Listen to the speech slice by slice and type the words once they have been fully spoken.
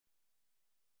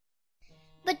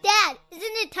But Dad, isn't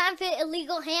it time for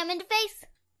illegal ham interface?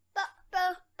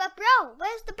 But bro,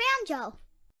 where's the banjo?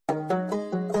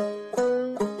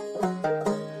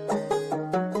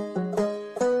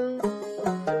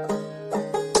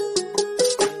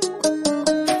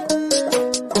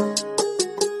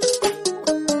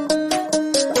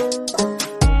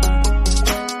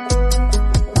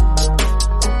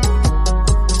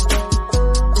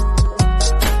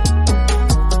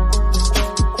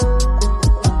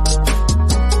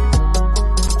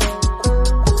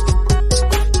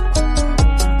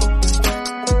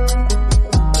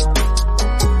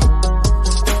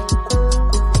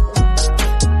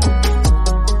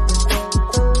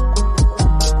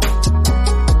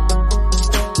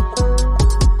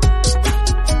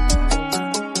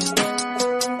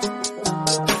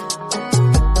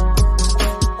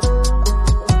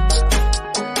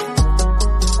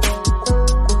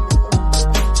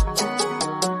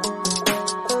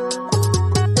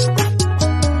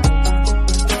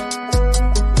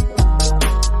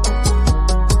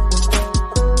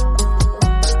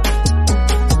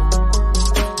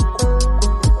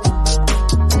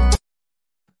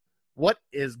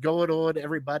 Going on,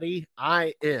 everybody?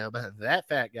 I am that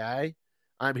fat guy.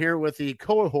 I'm here with the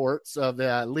cohorts of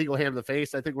the Legal Ham the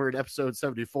Face. I think we're in episode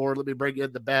 74. Let me bring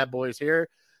in the bad boys here.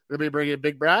 Let me bring in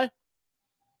Big Bry.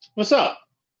 What's up?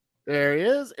 There he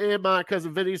is. And my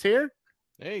cousin Vinny's here.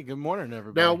 Hey, good morning,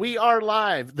 everybody. Now, we are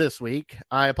live this week.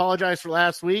 I apologize for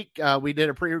last week. We did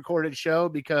a pre-recorded show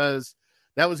because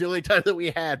that was the only time that we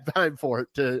had time for it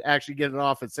to actually get it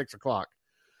off at 6 o'clock.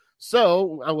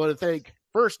 So I want to thank,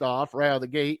 first off, right out of the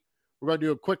gate, we're going to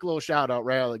do a quick little shout out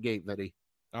right out of the gate, Vinny,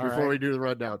 before we do the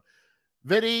rundown.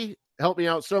 Vinny helped me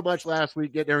out so much last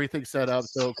week getting everything set up.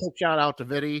 So quick shout out to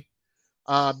Vinny.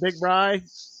 Big Bry,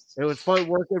 it was fun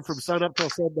working from sun up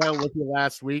till sundown with you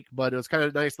last week, but it was kind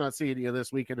of nice not seeing you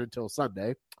this weekend until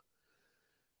Sunday.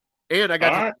 And I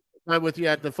got time with you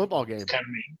at the football game. Kind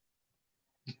of mean.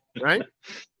 Right?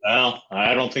 Well,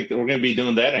 I don't think that we're going to be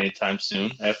doing that anytime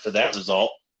soon after that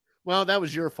result. Well, that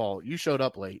was your fault. You showed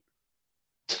up late.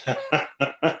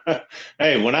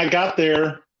 Hey, when I got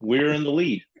there, we were in the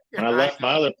lead. When I left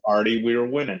my other party, we were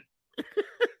winning.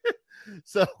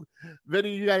 So,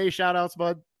 Vinny, you got any shout-outs,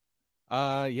 bud?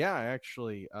 Yeah,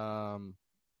 actually. I'd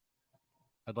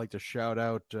like to shout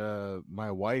out my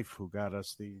wife who got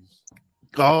us these.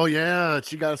 Oh, yeah.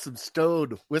 She got us some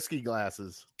Stowed whiskey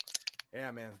glasses. Yeah,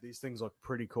 man. These things look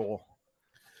pretty cool.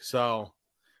 So,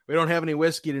 we don't have any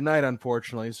whiskey tonight,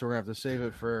 unfortunately, so we're going to have to save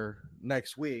it for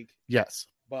next week. Yes.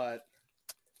 But,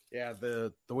 yeah,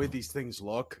 the way these things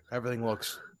look, everything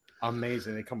looks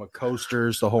amazing. They come with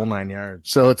coasters, the whole 9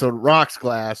 yards. So it's a rocks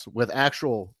glass with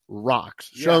actual rocks.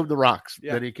 Yeah. Show them the rocks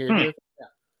Yeah. that he came with. Yeah.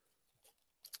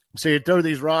 So you throw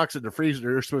these rocks in the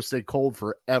freezer, they're supposed to stay cold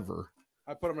forever.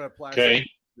 I put them in a plastic. Okay.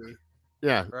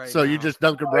 Yeah. Right so you now. just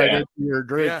dunk them right yeah. into your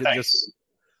drink Yeah. and Nice. just.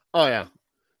 Oh, yeah.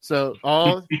 So,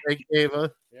 thank you,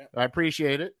 Ava. Yeah. I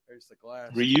appreciate it. There's the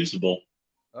glass. Reusable.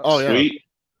 Oh, yeah. Sweet.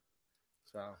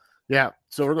 So, Yeah.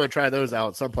 So we're going to try those out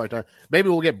at some point in time. Maybe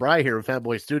we'll get Bry here in Fat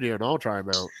Boy Studio and I'll try them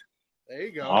out. there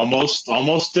you go.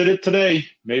 Almost did it today.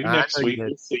 Maybe I next know you week. did.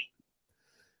 We'll see.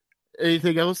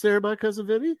 Anything else there, my cousin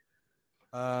Vinny?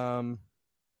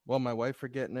 Well, my wife for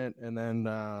getting it, and then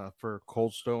for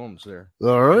Cold Stones there,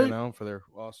 All right. you know, for their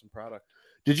awesome product.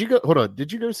 Did you go? Hold on.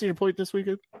 Did you go to Cedar Point this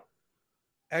weekend?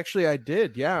 Actually, I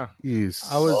did. Yeah, Yes.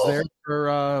 I was there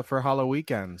for Hollow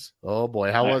Weekends. Oh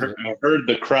boy, how was it? I heard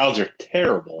the crowds are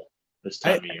terrible this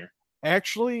time of year.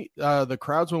 Actually, the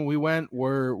crowds when we went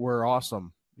were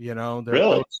awesome. You know,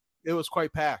 Really? it was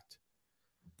quite packed.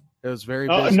 It was very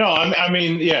Oh, busy. no, I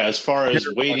mean, yeah, as far as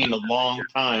waiting a long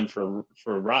time for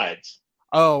rides.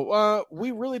 Oh,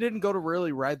 we really didn't go to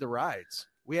really ride the rides.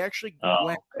 We actually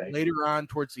went Okay. later on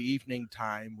towards the evening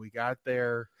time. We got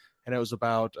there, and it was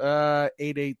about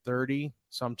 8:30,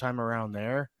 sometime around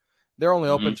there. They're only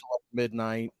open till like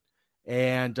midnight,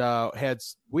 and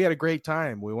we had a great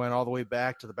time. We went all the way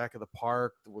back to the back of the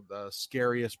park with the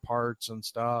scariest parts and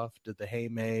stuff. Did the hay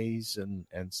maze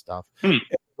and stuff. It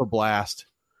was a blast.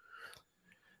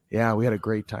 Yeah, we had a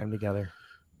great time together.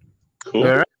 Cool.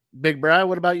 All right. Big Bry,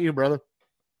 what about you, brother?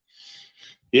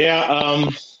 Yeah,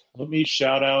 let me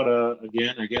shout out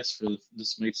again, I guess, for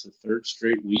this makes the third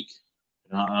straight week.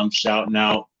 I'm shouting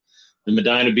out the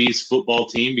Medina Bees football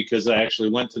team because I actually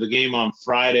went to the game on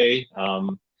Friday.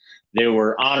 They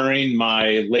were honoring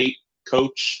my late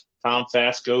coach, Tom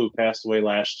Fasco, who passed away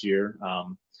last year.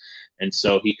 And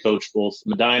so he coached both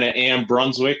Medina and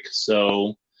Brunswick.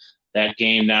 So that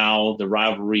game now, the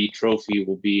rivalry trophy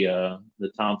will be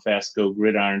the Tom Fasco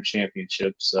Gridiron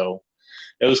Championship. So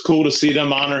it was cool to see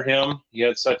them honor him. He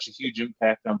had such a huge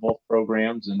impact on both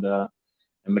programs, and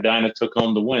Medina took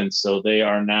home the win. So they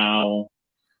are now,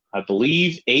 I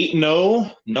believe,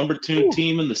 8-0, number 2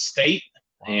 team in the state,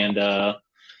 and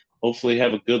hopefully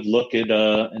have a good look at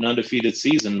an undefeated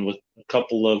season with a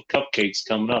couple of cupcakes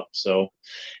coming up. So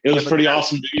it was pretty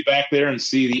awesome to be back there and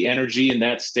see the energy in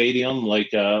that stadium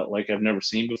like I've never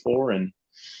seen before. And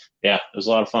yeah, it was a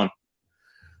lot of fun.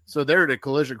 So they're in a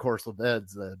collision course with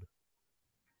Eds then.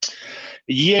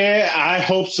 Yeah, I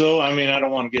hope so. I mean, I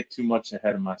don't want to get too much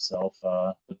ahead of myself,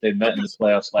 but they met in the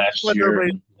playoffs last year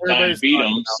and beat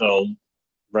them. So,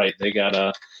 right, they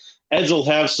got Eds will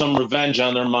have some revenge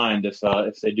on their mind if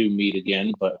they do meet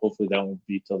again, but hopefully that won't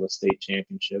be till the state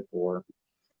championship or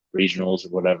regionals or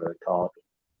whatever they call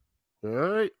it. All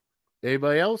right.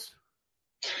 Anybody else?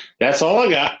 That's all I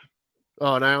got.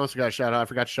 Oh, and I also got a shout out. I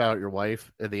forgot to shout out your wife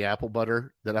and the apple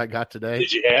butter that I got today.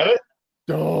 Did you have it?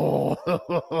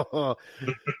 Oh,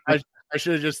 I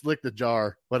should have just licked the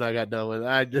jar when I got done with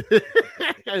it.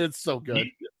 It's so good.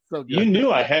 So good. You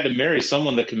knew I had to marry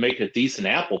someone that could make a decent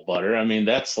apple butter. I mean,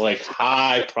 that's like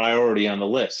high priority on the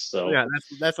list. So yeah,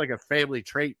 that's like a family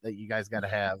trait that you guys got to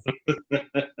have.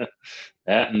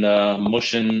 That and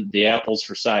mushing the apples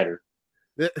for cider.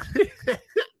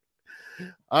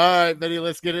 All right, Benny,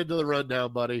 let's get into the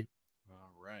rundown, buddy.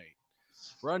 All right.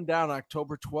 Rundown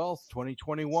October 12th,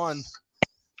 2021,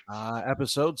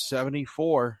 episode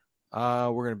 74.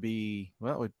 We're going to be,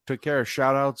 we took care of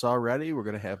shout outs already. We're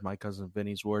going to have my cousin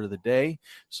Vinny's word of the day,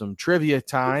 some trivia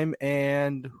time,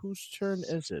 and whose turn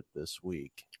is it this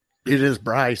week? It is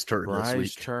Bry's turn this week.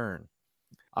 Bry's turn.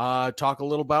 Talk a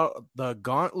little about the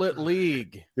Gauntlet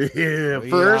League. Yeah,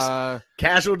 first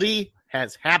casualty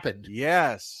has happened.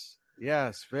 Yes,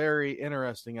 very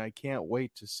interesting. I can't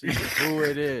wait to see who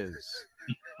it is.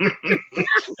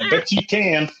 I bet you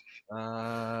can.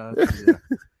 Yeah.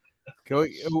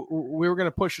 We were going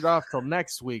to push it off till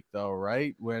next week, though,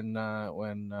 right?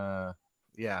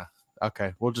 Yeah.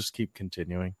 Okay, we'll just keep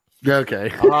continuing. Okay.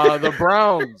 The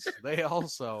Browns, they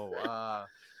also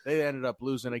they ended up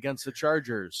losing against the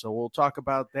Chargers, so we'll talk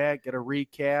about that, get a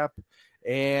recap,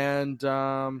 and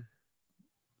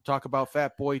talk about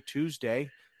Fat Boy Tuesday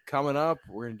coming up.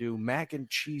 We're going to do mac and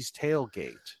cheese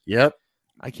tailgate. Yep.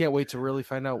 I can't wait to really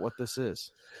find out what this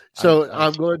is. So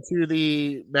I'm going to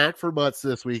the Mac for Butts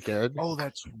this weekend. Oh,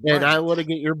 that's right. And I want to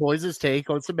get your boys' take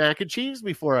on some mac and cheese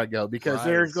before I go, because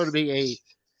there's going to be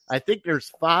I think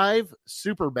there's 5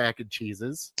 super mac and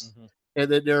cheeses. Mm-hmm.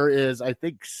 And then there is, I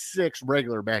think, 6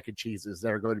 regular mac and cheeses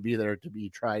that are going to be there to be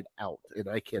tried out. And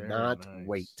I cannot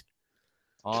wait.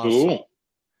 Awesome. Cool.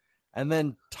 And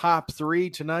then top 3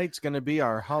 tonight's going to be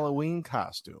our Halloween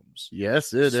costumes.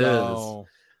 Yes, it is.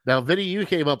 Now, Vinny, you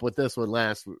came up with this one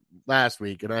last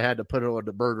week, and I had to put it on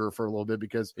the burner for a little bit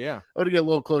because I want to get a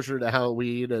little closer to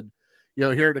Halloween. And,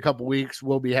 here in a couple weeks,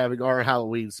 we'll be having our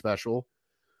Halloween special.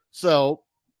 So,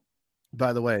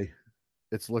 by the way,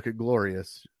 it's looking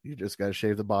glorious. You just got to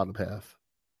shave the bottom half.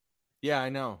 Yeah, I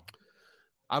know.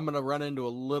 I'm going to run into a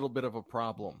little bit of a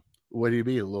problem. What do you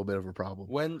mean a little bit of a problem?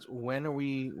 When are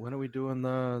we doing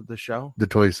the show? The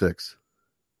 26th.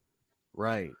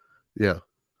 Right. Yeah.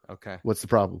 Okay. What's the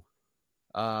problem?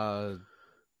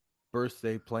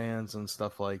 Birthday plans and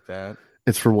stuff like that.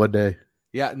 It's for one day.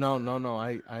 Yeah, no.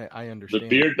 I understand. The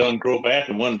beard doesn't grow back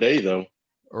in one day, though.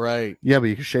 Right. Yeah, but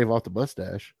you can shave off the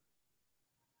mustache.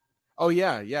 Oh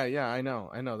yeah. I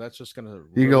know. That's just gonna.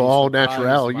 You go all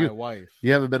natural. My wife.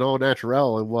 You haven't been all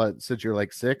natural in what, since you're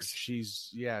like 6?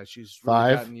 She's really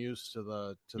 5. gotten used to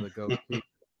the goatee.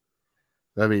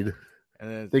 I mean,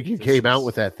 I think you came out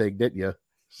with that thing, didn't you?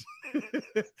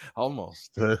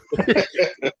 Almost.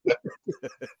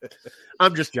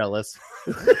 I'm just jealous.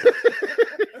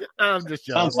 I'm just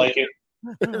jealous. Sounds like it.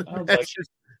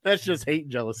 That's just hate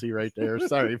and jealousy right there.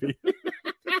 Sorry.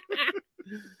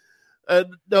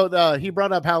 No, he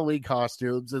brought up Halloween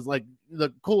costumes as like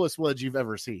the coolest ones you've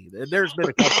ever seen. And there's been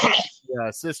a couple.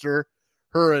 Sister,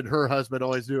 her and her husband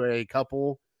always do a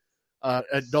couple,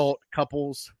 adult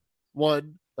couples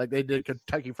one. Like they did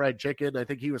Kentucky Fried Chicken. I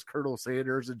think he was Colonel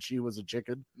Sanders and she was a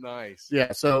chicken. Nice.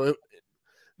 Yeah, so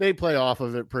they play off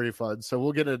of it pretty fun. So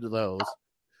we'll get into those.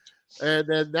 And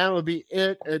then that will be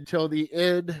it until the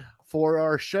end for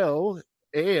our show.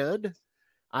 And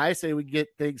I say we get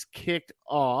things kicked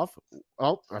off.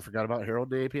 Oh, I forgot about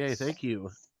Harold the APA. Thank you,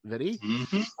 Vinny.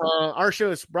 Mm-hmm. Our show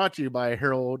is brought to you by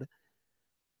Harold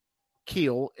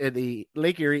Keel in the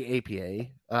Lake Erie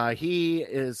APA. He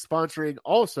is sponsoring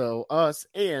also us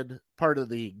and part of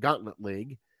the Gauntlet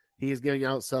League. He is giving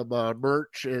out some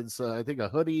merch and I think a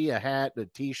hoodie, a hat, and a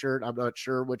t-shirt. I'm not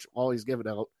sure which all he's giving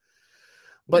out.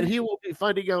 But he will be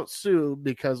finding out soon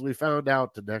because we found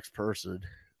out the next person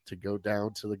to go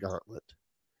down to the gauntlet.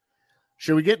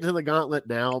 Should we get into the gauntlet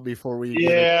now before we?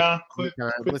 Yeah, quit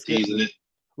let's teasing it.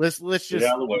 Let's just get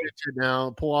to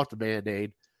now. Pull off the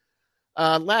Band-Aid.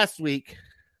 Last week,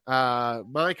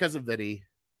 my cousin Vinny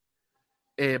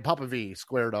and Papa V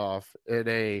squared off in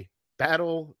a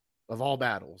battle of all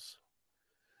battles,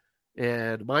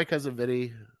 and my cousin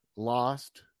Vinny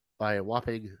lost by a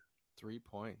whopping 3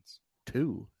 points.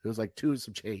 2. It was like 2 and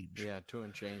some change. Yeah, 2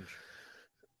 and change.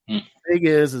 Thing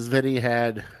is Vinny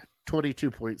had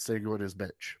 22 points sitting on his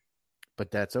bench,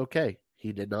 but that's okay.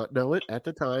 He did not know it at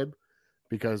the time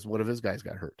because one of his guys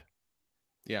got hurt.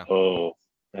 Yeah. Oh,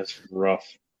 that's rough.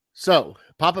 So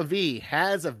Papa V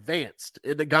has advanced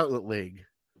in the Gauntlet League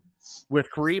with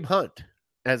Kareem Hunt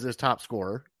as his top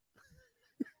scorer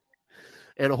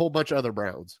and a whole bunch of other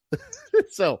Browns.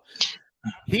 So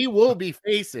he will be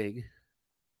facing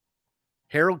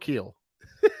Harold Keel.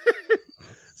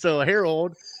 So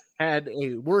Harold had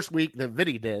a worse week than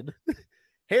Vinny did.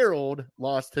 Harold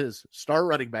lost his star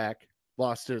running back,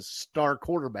 lost his star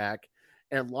quarterback,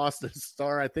 and lost his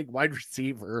star, I think, wide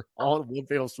receiver all in one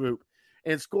fell swoop,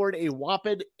 and scored a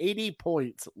whopping 80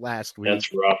 points last week.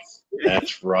 That's rough.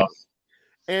 That's rough.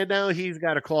 And now he's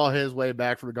got to claw his way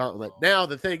back from the gauntlet. Now,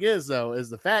 the thing is, though, is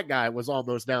the fat guy was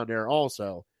almost down there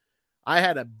also. I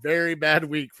had a very bad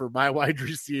week for my wide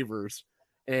receivers.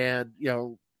 And,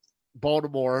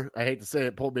 Baltimore, I hate to say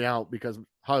it, pulled me out because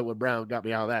Hollywood Brown got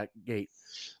me out of that gate.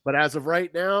 But as of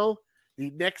right now,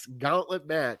 the next gauntlet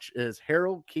match is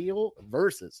Harold Keel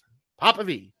versus Papa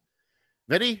V.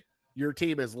 Vinny, your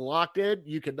team is locked in.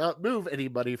 You cannot move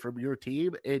anybody from your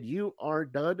team, and you are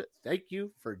done. Thank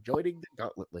you for joining the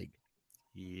Gauntlet League.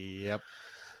 Yep.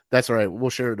 That's all right. We'll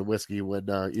share the whiskey when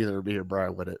either me or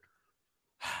Brian win it.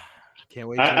 Can't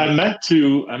wait. I meant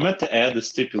to add the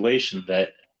stipulation that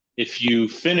if you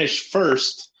finish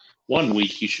first one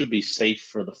week, you should be safe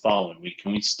for the following week.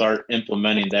 Can we start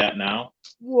implementing that now?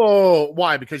 Whoa.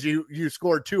 Why? Because you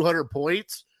scored 200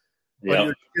 points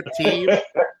on your team?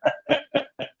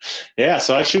 Yeah,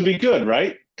 so I should be good,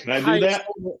 right? Can I do that?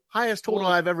 Highest total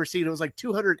I've ever seen. It was like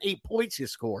 208 points you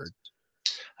scored.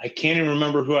 I can't even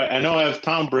remember who I know I have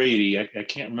Tom Brady. I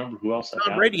can't remember who else I got.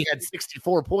 Tom Brady had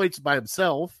 64 points by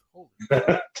himself.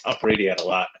 Tom Brady had a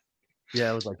lot.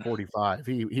 Yeah, it was like 45.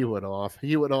 He went off.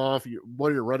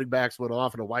 One of your running backs went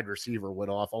off, and a wide receiver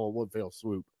went off all in one fell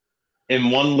swoop.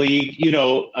 In one league,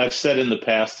 I've said in the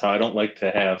past how I don't like to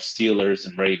have Steelers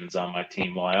and Ravens on my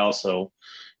team. Well, I also,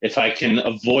 if I can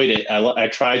avoid it, I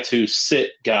try to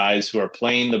sit guys who are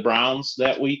playing the Browns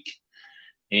that week.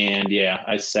 And, yeah,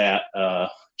 I sat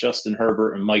Justin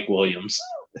Herbert and Mike Williams.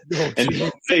 Oh,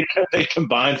 and they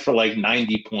combined for like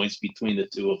 90 points between the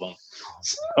two of them.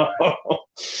 So,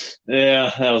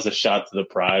 yeah, that was a shot to the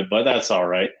pride, but that's all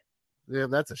right. Yeah,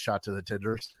 that's a shot to the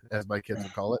tenders, as my kids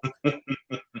would call it.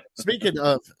 Speaking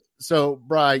of, so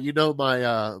Brian,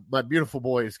 my beautiful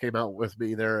boys came out with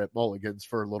me there at Mulligan's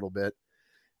for a little bit,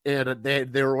 and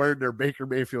they were wearing their Baker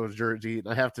Mayfield jersey. And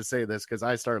I have to say this because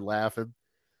I started laughing.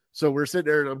 So we're sitting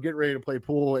there, and I'm getting ready to play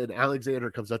pool, and Alexander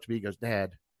comes up to me and goes,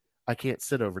 "Dad, I can't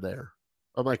sit over there."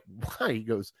 I'm like, "Why?" He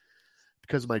goes,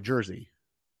 "Because of my jersey."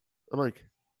 I'm like,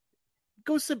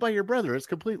 "Go sit by your brother. It's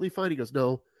completely fine." He goes,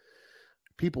 "No,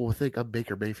 people will think I'm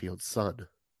Baker Mayfield's son."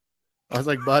 I was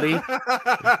like, "Buddy,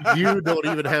 you don't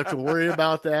even have to worry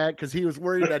about that," because he was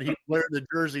worried that he wearing the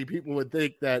jersey, people would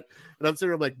think that. And I'm sitting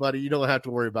there, I'm like, "Buddy, you don't have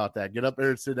to worry about that. Get up there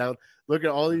and sit down. Look at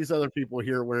all these other people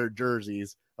here wearing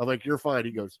jerseys." I'm like, "You're fine."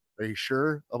 He goes, "Are you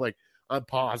sure?" I'm like, "I'm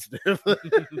positive."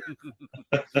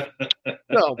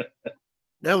 So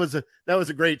that was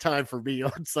a great time for me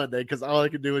on Sunday because all I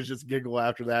could do was just giggle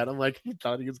after that. I'm like, he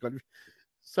thought he was going to.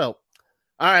 So,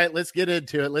 all right, let's get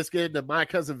into it. Let's get into my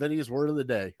cousin Vinny's word of the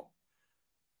day.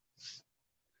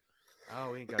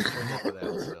 Oh, we ain't got to turn up for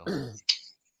that still.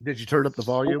 Did you turn up the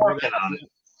volume?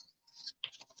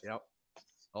 Yep.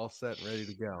 All set and ready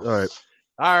to go.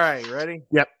 All right. Ready?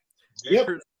 Yep.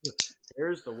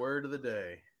 Here's the word of the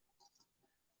day.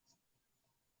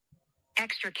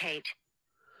 Extricate.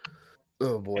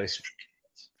 Oh boy.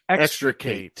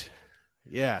 Extricate.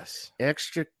 Yes.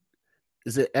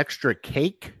 Is it extra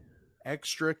cake?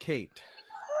 Extricate.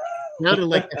 Sounded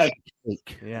like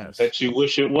cake. Yes. Bet you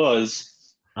wish it was.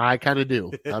 I kind of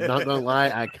do. I'm not gonna lie.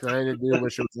 I kind of do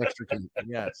wish it was extra cake.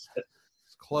 Yes.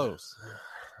 It's close.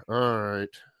 All right.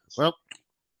 Well,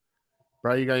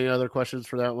 Brian, you got any other questions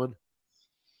for that one?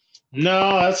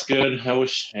 No, that's good. I'm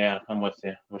with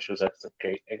you. I wish it was extra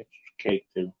cake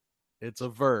too. It's a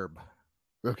verb.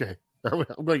 Okay. I'm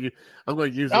going to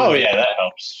use it. Oh, yeah, that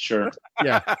helps. Sure.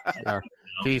 Yeah. Can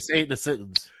you say it in a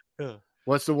sentence?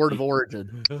 What's the word of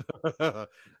origin? Doesn't tell.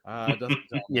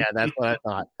 Yeah, that's what I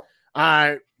thought. All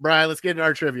right, Brian, let's get into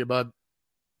our trivia, bud.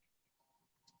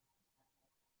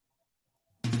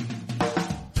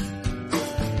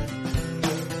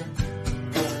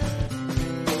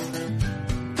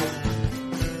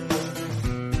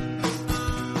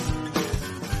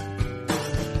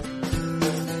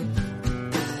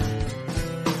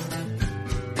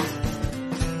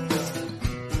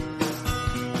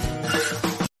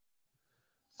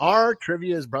 Our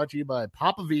trivia is brought to you by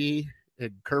Papa V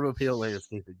and Curb Appeal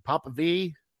Landscaping. Papa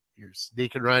V, you're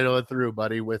sneaking right on through,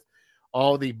 buddy, with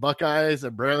all the Buckeyes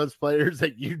and Browns players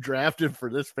that you drafted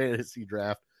for this fantasy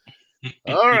draft.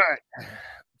 All right.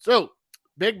 So,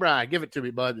 Big Brian, give it to me,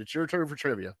 bud. It's your turn for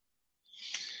trivia.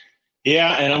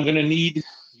 Yeah, and I'm going to need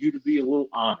you to be a little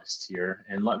honest here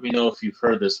and let me know if you've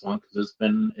heard this one because it's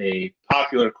been a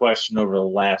popular question over the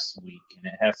last week, and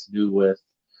it has to do with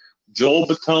Joel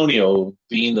Bitonio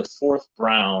being the fourth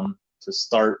Brown to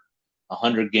start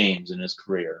 100 games in his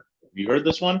career. Have you heard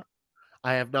this one?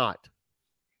 I have not.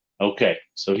 Okay,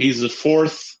 so he's the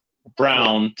fourth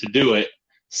Brown to do it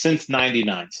since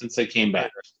 99, since they came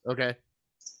back. Okay.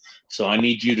 So I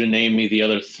need you to name me the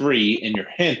other three, and your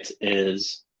hint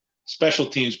is special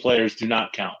teams players do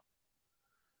not count.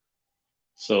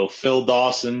 So Phil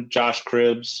Dawson, Josh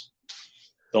Cribbs,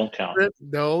 don't count.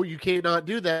 No, you cannot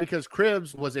do that because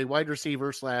Cribbs was a wide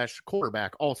receiver /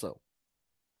 quarterback also.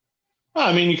 Well,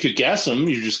 I mean, you could guess them.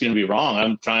 You're just going to be wrong.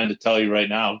 I'm trying to tell you right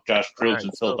now, Josh Cribbs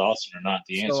and Phil Dawson are not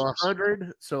the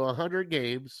answers. So 100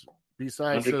 games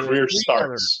besides 100 career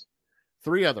starts.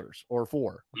 Three others or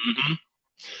four.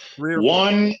 Mm-hmm.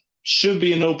 One should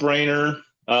be a no-brainer.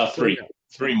 Three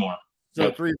more.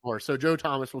 So three more. So Joe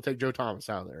Thomas, we'll take Joe Thomas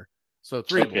out of there. So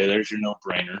three more. Okay, there's your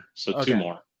no-brainer. So two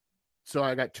more. So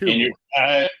I got two and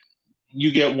more.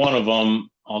 You get one of them,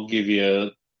 I'll give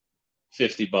you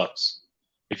 $50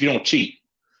 if you don't cheat.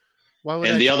 Why would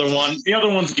and the other one's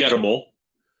gettable.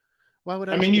 Why would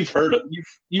I mean, you've heard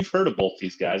of both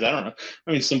these guys. I don't know.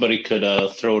 I mean, somebody could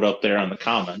throw it up there on the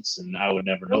comments, and I would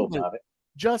never know about it.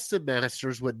 Justin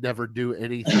Masters would never do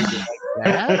anything like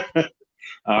that.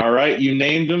 All right, you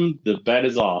named him. The bet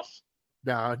is off.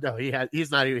 No, he hasn't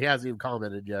even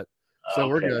commented yet. So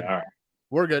okay, we're good. All right.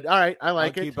 We're good. All right, I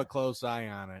like I'll it. Keep a close eye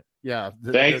on it. Yeah.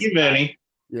 Thank you, Benny.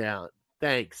 Yeah.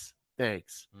 Thanks.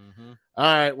 Mm-hmm.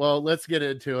 All right. Well, let's get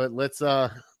into it. Let's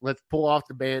pull off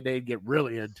the Band-Aid, get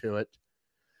really into it.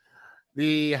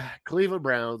 The Cleveland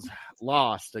Browns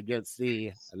lost against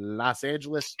the Los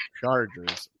Angeles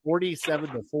Chargers,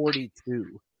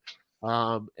 47-42.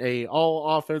 A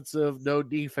all offensive, no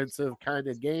defensive kind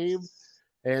of game,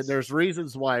 and there's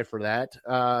reasons why for that.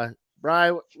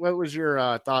 Brian, what was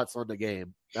your thoughts on the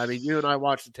game? I mean, you and I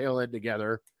watched the tail end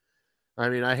together. I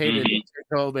mean, I hated to take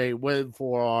home a win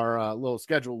for our little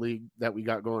schedule league that we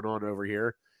got going on over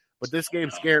here, but this game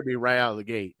scared me right out of the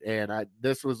gate, and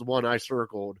this was the one I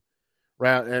circled,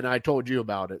 right, and I told you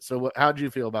about it. So, how did you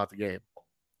feel about the game?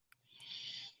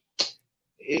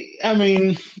 I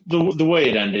mean, the way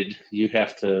it ended, you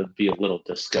have to be a little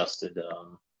disgusted,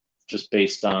 just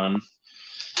based on,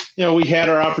 we had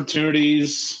our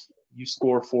opportunities. You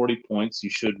score 40 points, you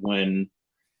should win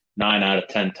 9 out of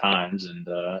 10 times, and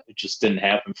it just didn't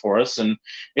happen for us. And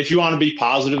if you want to be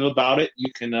positive about it,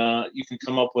 you can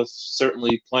come up with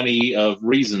certainly plenty of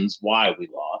reasons why we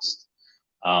lost.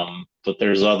 But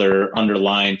there's other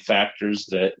underlying factors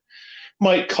that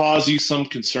might cause you some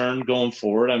concern going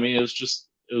forward. I mean, it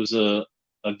was a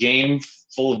game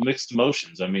full of mixed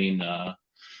emotions. I mean,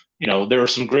 there were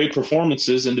some great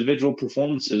performances, individual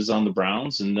performances on the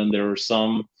Browns, and then there were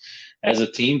some as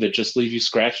a team that just leave you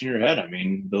scratching your head. I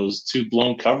mean, those 2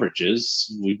 blown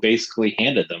coverages, we basically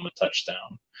handed them a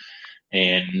touchdown.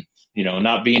 And,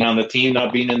 not being on the team,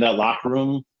 not being in that locker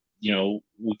room,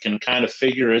 we can kind of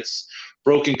figure it's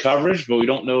broken coverage, but we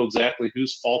don't know exactly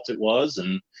whose fault it was.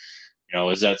 And,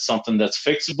 is that something that's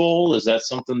fixable? Is that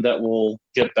something that will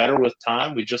get better with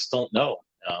time? We just don't know.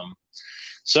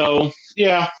 So,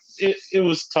 yeah, it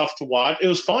was tough to watch. It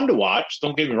was fun to watch.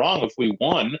 Don't get me wrong. If we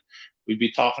won, we'd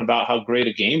be talking about how great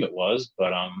a game it was.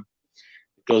 But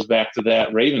it goes back to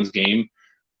that Ravens game.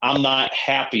 I'm not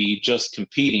happy just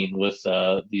competing with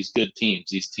these good teams,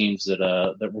 these teams that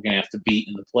we're going to have to beat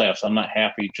in the playoffs. I'm not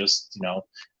happy just,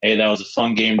 hey, that was a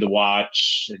fun game to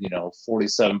watch,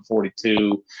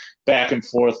 47-42, back and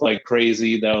forth like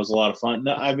crazy. That was a lot of fun.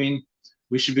 No, I mean,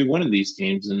 we should be winning these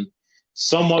teams, and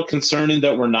somewhat concerning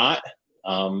that we're not.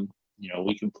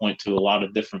 We can point to a lot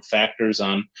of different factors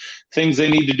on things they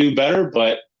need to do better,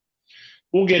 but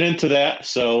we'll get into that.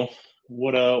 So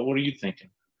what are you thinking?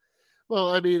 Well,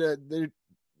 I mean,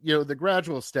 the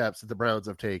gradual steps that the Browns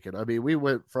have taken. I mean, we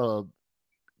went from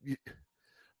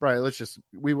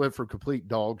complete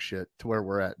dog shit to where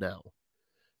we're at now.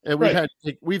 And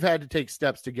we've had to take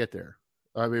steps to get there.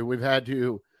 I mean, we've had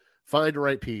to find the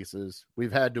right pieces.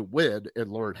 We've had to win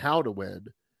and learn how to win.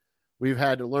 We've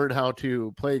had to learn how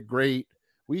to play great.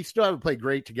 We still haven't played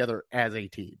great together as a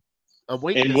team. I'm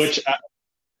waiting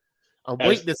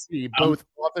to see both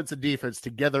offense and defense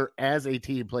together as a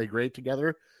team play great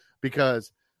together,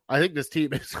 because I think this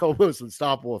team is almost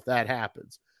unstoppable if that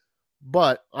happens.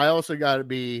 But I also got to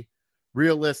be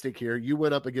realistic here. You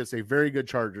went up against a very good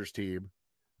Chargers team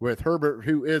with Herbert,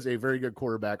 who is a very good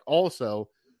quarterback. Also,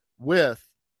 with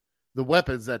the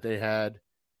weapons that they had,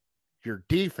 your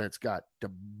defense got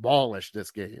demolished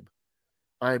this game.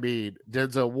 I mean,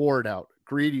 Denzel Ward out.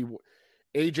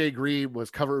 AJ Green was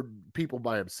covering people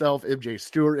by himself. MJ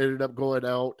Stewart ended up going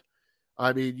out.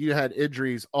 I mean, you had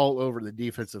injuries all over the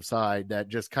defensive side that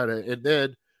just kind of, and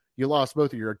then you lost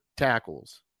both of your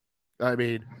tackles. I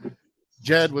mean,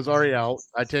 Jed was already out.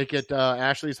 I take it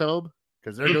Ashley's home,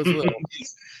 because there goes Little.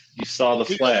 You saw the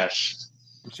flash.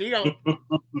 She out.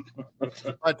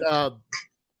 But,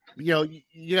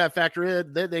 you got to factor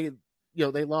in, then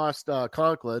they lost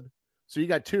Conklin. So you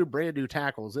got 2 brand new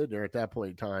tackles in there at that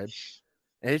point in time.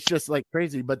 And it's just like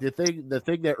crazy. But the thing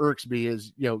that irks me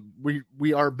is,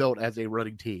 we are built as a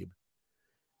running team.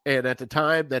 And at the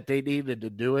time that they needed to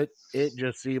do it, it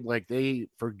just seemed like they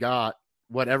forgot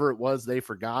whatever it was they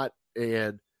forgot.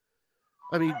 And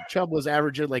I mean, Chubb was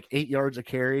averaging like 8 yards a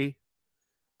carry.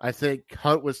 I think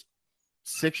Hunt was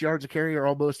 6 yards a carry, or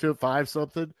almost to it, 5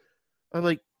 something. I'm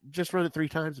like, just run it 3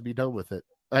 times and be done with it.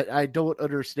 I don't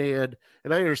understand.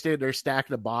 And I understand they're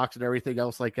stacking the box and everything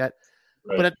else like that.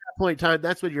 Right. But at that point in time,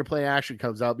 that's when your play action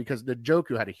comes out, because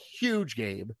Njoku had a huge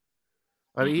game.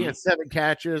 I mean, he had 7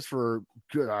 catches for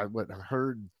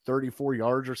 134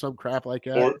 yards or some crap like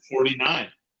that. 49.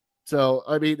 So,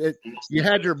 I mean, you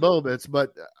had your moments,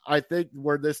 but I think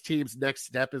where this team's next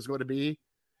step is going to be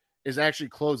is actually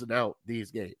closing out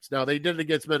these games. Now, they did it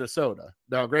against Minnesota.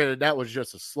 Now, granted, that was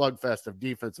just a slugfest of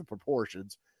defensive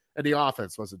proportions, and the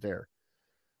offense wasn't there.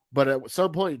 But at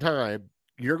some point in time,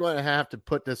 you're going to have to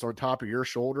put this on top of your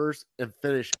shoulders and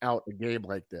finish out a game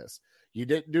like this. You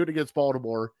didn't do it against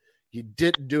Baltimore. You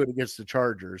didn't do it against the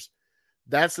Chargers.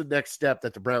 That's the next step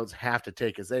that the Browns have to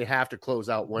take, is they have to close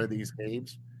out one of these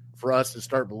games for us to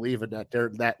start believing that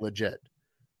they're that legit.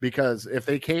 Because if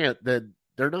they can't, then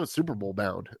they're not Super Bowl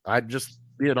bound. I'm just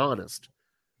being honest.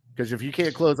 Because if you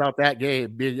can't close out that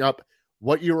game, being up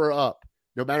what you were up,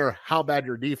 no matter how bad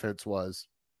your defense was,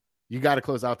 you got to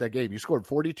close out that game. You scored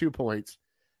 42 points,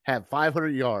 had 500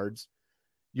 yards.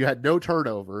 You had no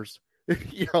turnovers.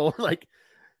 Like,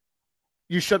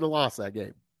 you shouldn't have lost that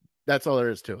game. That's all there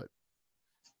is to it.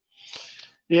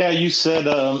 Yeah, you said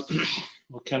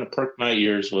what kind of perked my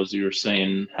ears was you were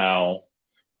saying how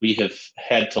we have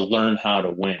had to learn how to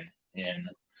win. And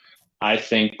I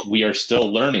think we are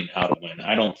still learning how to win.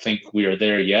 I don't think we are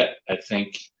there yet. I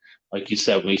think, like you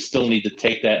said, we still need to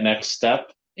take that next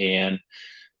step. And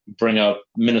bring up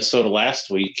Minnesota last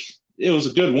week. It was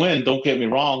a good win, don't get me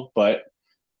wrong, but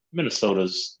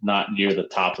Minnesota's not near the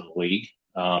top of the league.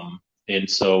 And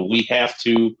so we have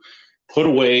to put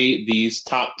away these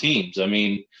top teams. I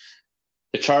mean,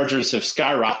 the Chargers have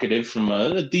skyrocketed from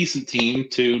a decent team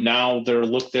to now they're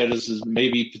looked at as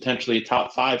maybe potentially a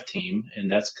top 5 team, and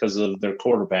that's because of their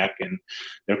quarterback, and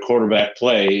their quarterback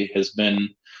play has been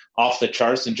off the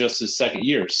charts in just his second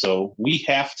year. So we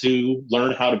have to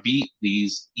learn how to beat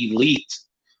these elite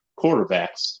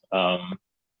quarterbacks.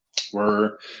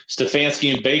 Where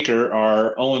Stefanski and Baker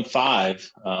are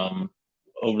 0-5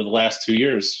 over the last 2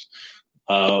 years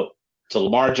to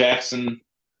Lamar Jackson,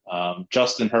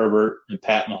 Justin Herbert, and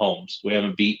Pat Mahomes. We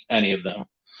haven't beat any of them.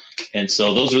 And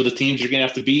so those are the teams you're going to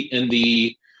have to beat in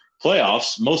the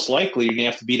playoffs. Most likely you're going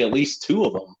to have to beat at least 2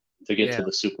 of them to get to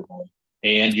the Super Bowl.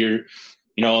 And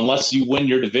unless you win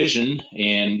your division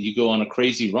and you go on a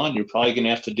crazy run, you're probably going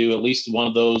to have to do at least one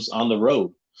of those on the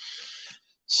road.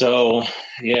 So,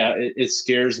 yeah, it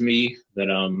scares me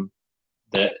that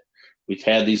that we've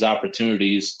had these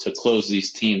opportunities to close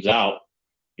these teams out.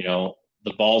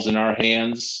 The ball's in our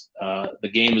hands, the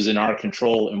game is in our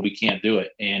control, and we can't do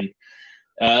it. And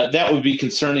that would be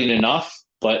concerning enough,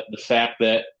 but the fact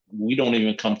that we don't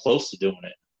even come close to doing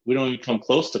it. We don't even come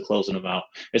close to closing them out.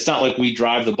 It's not like we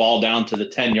drive the ball down to the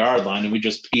 10-yard line and we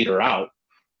just peter out.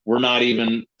 We're not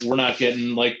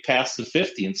getting like past the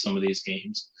 50 in some of these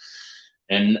games.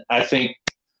 And I think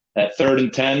that 3rd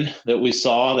and 10 that we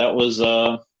saw, that was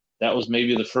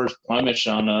maybe the first blemish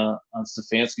on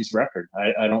Stefanski's record.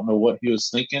 I don't know what he was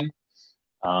thinking.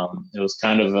 It was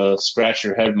kind of a scratch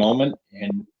your head moment.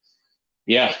 And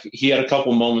yeah, he had a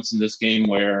couple moments in this game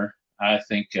where I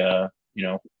think,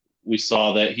 we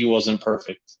saw that he wasn't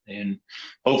perfect, and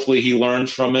hopefully he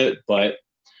learns from it. But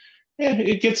yeah,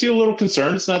 it gets you a little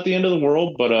concerned. It's not the end of the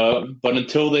world, but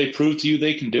until they prove to you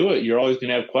they can do it, you're always going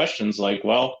to have questions like,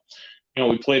 well,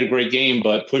 we played a great game,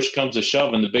 but push comes to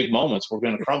shove in the big moments, we're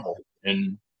going to crumble.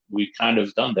 And we've kind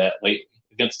of done that lately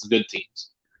against the good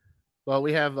teams. Well,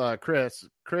 we have Chris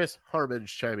Harmon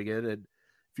chiming in, and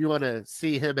if you want to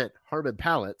see him at Harmon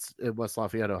Pallets in West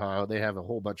Lafayette, Ohio, they have a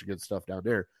whole bunch of good stuff down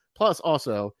there. Plus,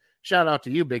 also, shout out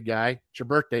to you, big guy. It's your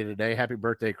birthday today. Happy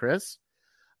birthday, Chris.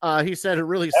 He said it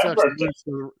really sucks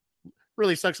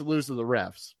to lose to the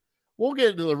refs. We'll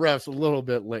get into the refs a little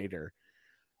bit later.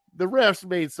 The refs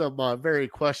made some very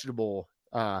questionable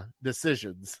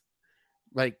decisions,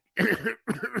 like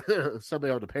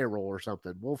somebody on the payroll or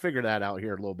something. We'll figure that out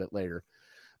here a little bit later.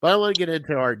 But I want to get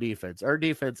into our defense. Our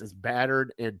defense is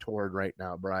battered and torn right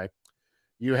now, Bri.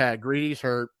 You had Greedy's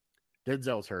hurt.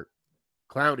 Denzel's hurt.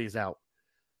 Clowney's out.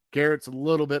 Garrett's a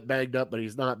little bit banged up, but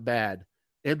he's not bad.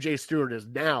 MJ Stewart is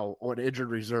now on injured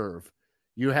reserve.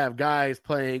 You have guys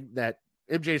playing that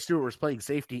MJ Stewart was playing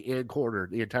safety and corner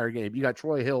the entire game. You got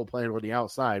Troy Hill playing on the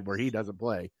outside where he doesn't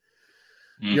play.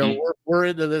 Mm-hmm. We're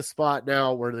into this spot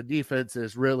now where the defense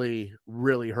is really,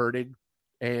 really hurting.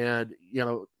 And,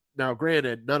 now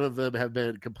granted, none of them have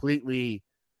been completely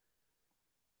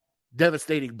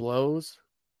devastating blows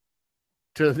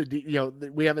to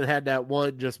the, we haven't had that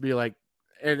one just be like,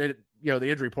 and it, the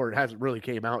injury report hasn't really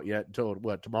came out yet until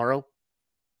tomorrow?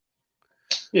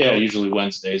 Yeah, usually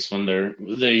Wednesdays when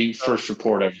they first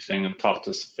report everything and talk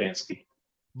to Stefanski.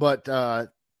 But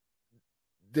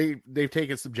they've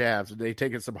taken some jabs and they've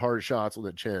taken some hard shots on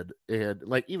the chin, and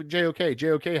like even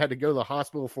JOK had to go to the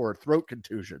hospital for a throat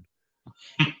contusion.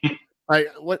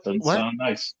 Doesn't sound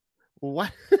nice.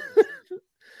 What?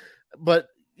 But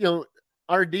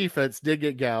our defense did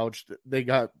get gouged.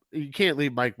 You can't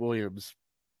leave Mike Williams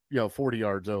 40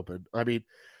 yards open. I mean,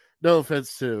 no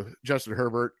offense to Justin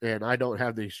Herbert, and I don't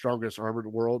have the strongest arm in the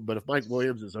world, but if Mike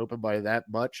Williams is open by that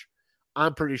much,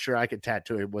 I'm pretty sure I could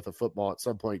tattoo him with a football at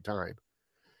some point in time.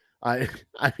 I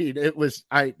mean,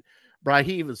 Brian,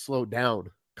 he even slowed down,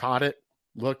 caught it,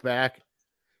 looked back.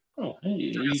 Oh,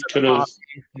 he could have.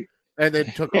 And then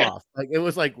took off. Like it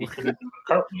was like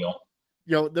cartwheel.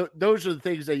 Those are the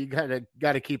things that you kind of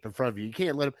got to keep in front of you. You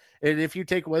can't let them. And if you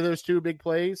take away those two big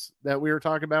plays that we were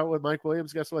talking about with Mike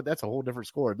Williams, guess what? That's a whole different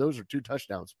score. Those are 2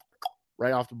 touchdowns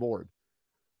right off the board,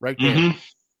 right there. Mm-hmm.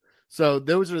 So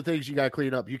those are the things you got to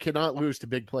clean up. You cannot lose to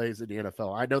big plays in the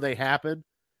NFL. I know they happen,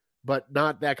 but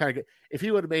not that kind of. If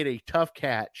he would have made a tough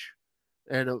catch,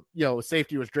 and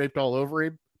safety was draped all over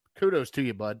him, kudos to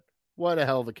you, bud. What a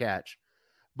hell of a catch!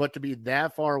 But to be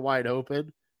that far wide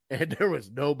open, and there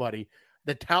was nobody.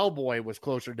 The towel boy was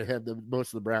closer to him than most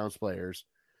of the Browns players.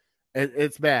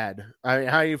 It's bad.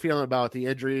 How are you feeling about the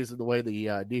injuries and the way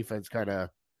the defense kind of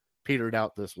petered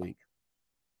out this week?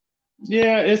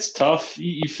 Yeah, it's tough.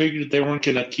 You figured they weren't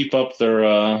going to keep up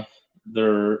their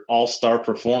all-star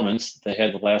performance they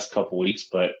had the last couple weeks,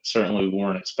 but certainly we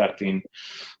weren't expecting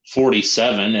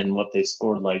 47 and what they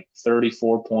scored like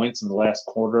 34 points in the last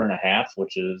quarter and a half,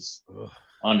 which is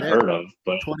unheard of.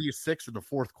 But 26 in the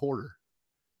fourth quarter.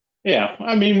 Yeah,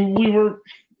 I mean,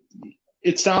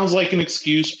 it sounds like an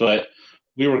excuse, but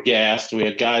we were gassed. We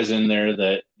had guys in there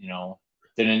that,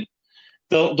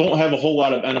 don't have a whole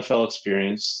lot of NFL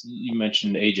experience. You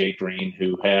mentioned AJ Green,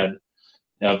 who had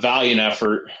a valiant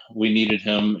effort. We needed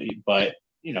him, but,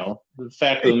 the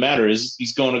fact of the matter is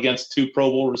he's going against 2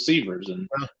 Pro Bowl receivers, and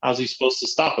how's he supposed to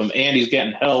stop him? And he's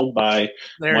getting held by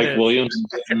Mike Williams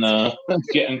and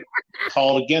getting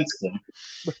called against him.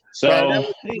 So that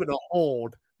wasn't even a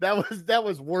hold. That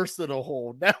was worse than a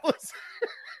hold. That was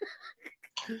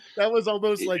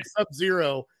almost like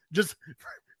Sub-Zero, just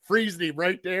freezing him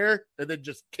right there and then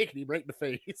just kicking him right in the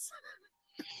face.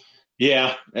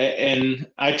 Yeah, and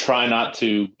I try not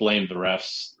to blame the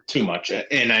refs too much,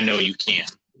 and I know you can.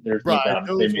 They made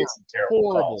some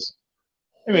terrible calls.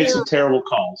 They made some terrible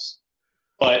calls,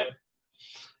 but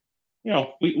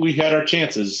we had our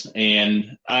chances,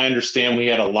 and I understand we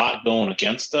had a lot going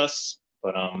against us,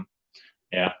 but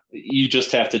yeah, you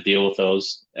just have to deal with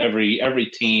those. Every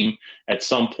team at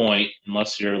some point,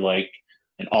 unless you're like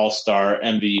an all-star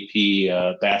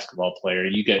MVP basketball player,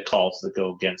 you get calls that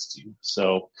go against you.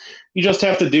 So you just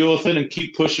have to deal with it and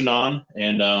keep pushing on.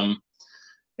 And,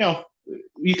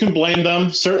 you can blame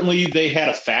them. Certainly they had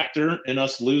a factor in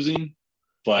us losing,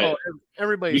 but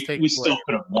everybody's we still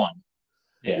could have won.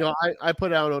 Yeah. I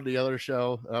put out on the other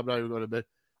show, I'm not even going to admit,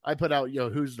 I put out,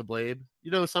 who's to blame.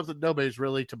 Something, nobody's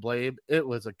really to blame. It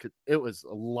was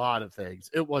a lot of things.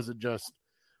 It wasn't just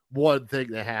one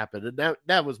thing that happened, and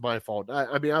that was my fault.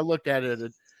 I mean, I looked at it,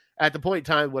 and at the point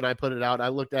in time when I put it out, I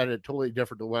looked at it totally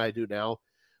different than what I do now,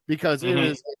 because it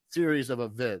is a series of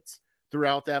events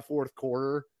throughout that fourth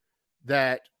quarter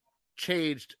that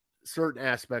changed certain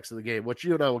aspects of the game, which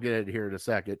you and I will get into here in a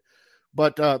second.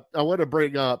 But I want to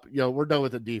bring up, we're done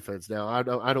with the defense now. I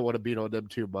don't want to beat on them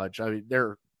too much. I mean,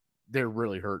 they're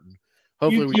really hurting.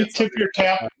 Hopefully, you tip your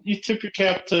cap. You tip your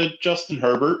cap to Justin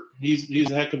Herbert. He's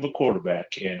a heck of a quarterback,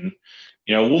 and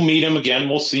we'll meet him again.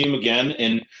 We'll see him again,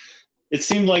 and it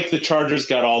seemed like the Chargers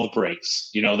got all the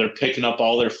breaks. They're picking up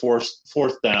all their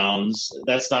fourth downs.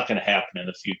 That's not going to happen in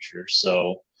the future.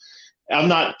 So I'm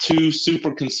not too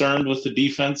super concerned with the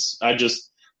defense.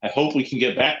 I hope we can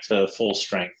get back to full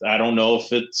strength. I don't know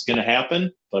if it's going to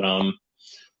happen, but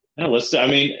it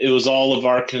was all of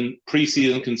our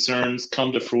preseason concerns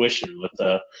come to fruition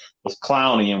with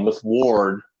Clowney and with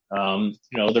Ward.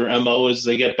 Their MO is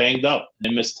they get banged up,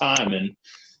 they miss time, and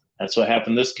that's what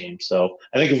happened this game. So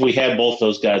I think if we had both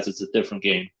those guys, it's a different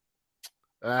game.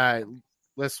 All right,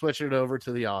 let's switch it over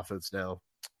to the offense now.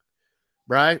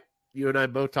 Brian, you and I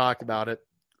both talked about it.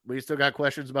 We still got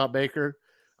questions about Baker.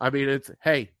 I mean,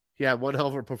 he had one hell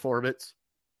of a performance.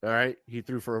 All right. He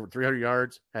threw for over 300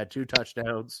 yards, had 2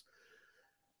 touchdowns.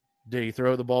 Did he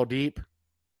throw the ball deep?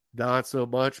 Not so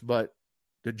much, but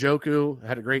Njoku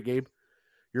had a great game.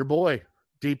 Your boy,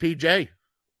 DPJ.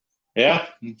 Yeah.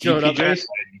 Showed up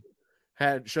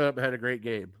and had a great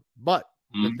game. But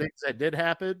the things that did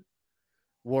happen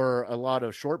were a lot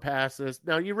of short passes.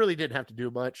 Now, you really didn't have to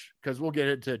do much, because we'll get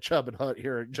into Chubb and Hunt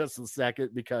here in just a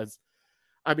second, because,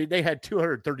 I mean, they had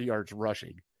 230 yards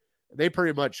rushing. They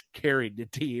pretty much carried the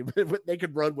team. They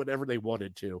could run whenever they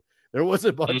wanted to. There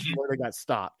wasn't much where they got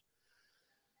stopped.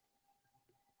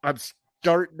 I'm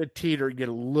starting to teeter and get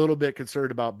a little bit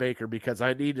concerned about Baker, because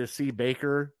I need to see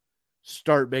Baker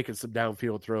start making some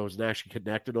downfield throws and actually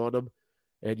connected on them.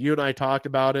 And you and I talked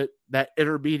about it, that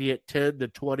intermediate 10 to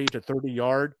 20 to 30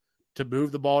 yard to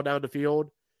move the ball down the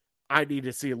field. I need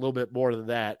to see a little bit more than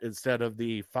that instead of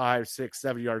the 5, 6,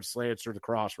 7 yard slants or the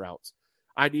cross routes.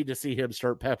 I need to see him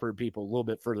start peppering people a little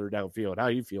bit further downfield. How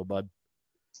do you feel, bud?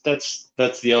 That's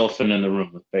the elephant in the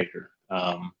room with Baker.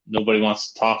 Nobody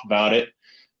wants to talk about it,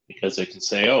 because they can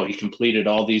say, "Oh, he completed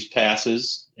all these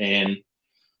passes," and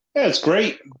yeah, it's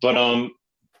great. But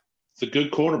the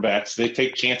good quarterbacks, they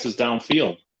take chances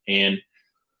downfield, and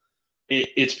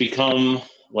it's become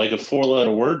like a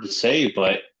 4-letter word to say,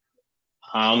 but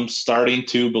I'm starting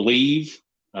to believe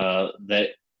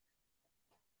that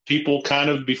people kind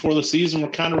of before the season were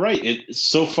kind of right.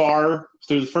 So far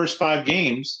through the first 5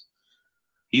 games,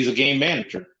 he's a game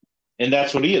manager, and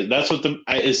that's what he is. That's what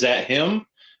is that him,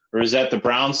 or is that the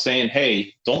Browns saying,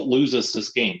 "Hey, don't lose us this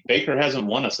game"? Baker hasn't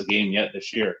won us a game yet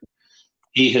this year.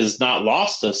 He has not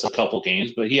lost us a couple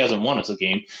games, but he hasn't won us a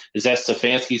game. Is that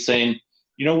Stefanski saying,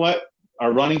 "You know what?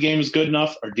 Our running game is good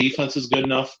enough. Our defense is good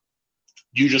enough.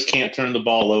 You just can't turn the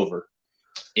ball over."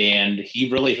 And he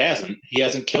really hasn't. He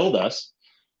hasn't killed us.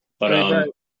 But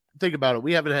think about it.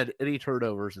 We haven't had any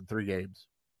turnovers in 3 games.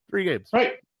 3 games.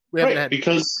 Right. We haven't right. had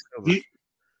Because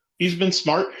he's been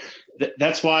smart.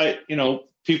 That's why,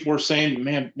 people were saying,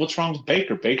 "Man, what's wrong with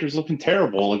Baker? Baker's looking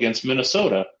terrible against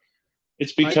Minnesota."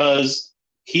 It's because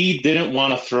he didn't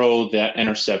want to throw that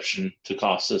interception to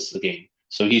cost us the game.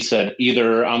 So he said,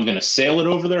 either I'm going to sail it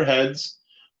over their heads,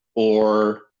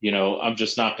 or, I'm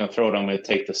just not going to throw it. I'm going to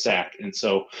take the sack. And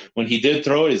so when he did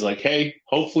throw it, he's like, "Hey,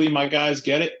 hopefully my guys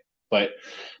get it." But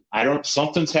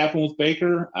something's happened with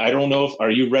Baker. I don't know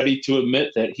are you ready to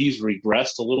admit that he's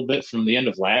regressed a little bit from the end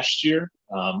of last year?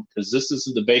 Because this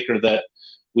isn't the Baker that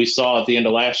we saw at the end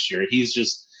of last year.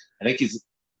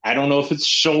 I don't know if it's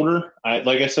shoulder.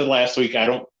 Like I said last week,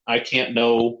 I can't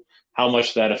know how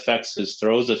much that affects his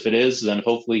throws. If it is, then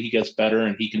hopefully he gets better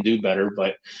and he can do better.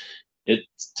 But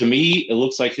to me, it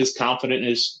looks like his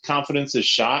confidence is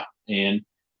shot, and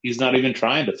he's not even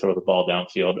trying to throw the ball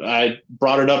downfield. I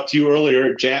brought it up to you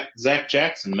earlier. Zach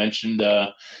Jackson mentioned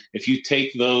if you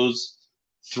take those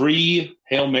 3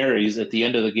 Hail Marys at the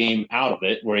end of the game out of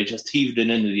it, where he just heaved it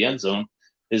into the end zone,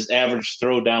 his average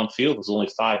throw downfield was only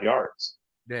 5 yards.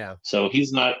 Yeah. So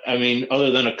he's not,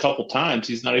 other than a couple times,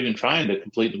 he's not even trying to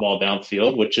complete the ball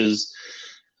downfield, which is,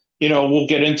 we'll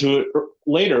get into it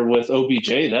later with OBJ.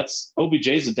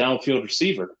 OBJ's a downfield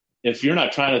receiver. If you're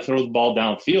not trying to throw the ball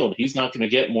downfield, he's not going to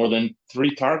get more than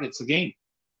 3 targets a game.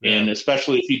 Yeah. And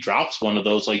especially if he drops one of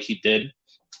those like he did,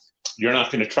 you're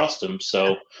not going to trust him.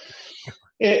 So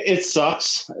it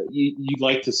sucks. You'd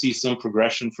like to see some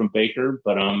progression from Baker,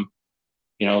 but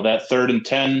that 3rd and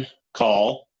 10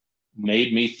 call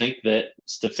made me think that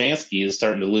Stefanski is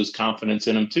starting to lose confidence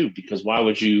in him too, because why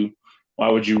would you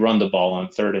run the ball on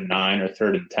 3rd and 9 or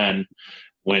 3rd and 10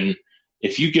 when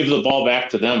if you give the ball back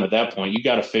to them at that point, you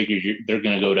got to figure they're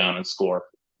going to go down and score.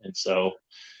 And so,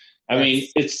 I mean,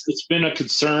 it's been a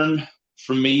concern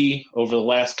for me over the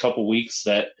last couple weeks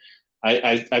that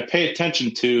I pay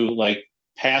attention to, like,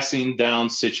 passing down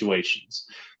situations.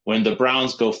 When the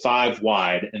Browns go 5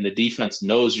 wide and the defense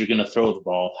knows you're going to throw the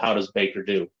ball, how does Baker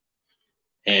do?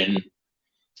 And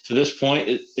to this point,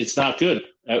 it's not good.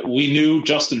 We knew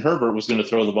Justin Herbert was going to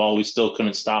throw the ball. We still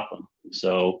couldn't stop him.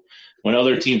 So when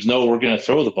other teams know we're going to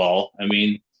throw the ball, I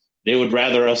mean, they would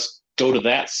rather us go to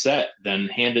that set than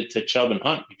hand it to Chubb and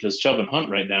Hunt, because Chubb and Hunt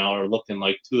right now are looking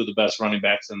like 2 of the best running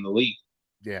backs in the league.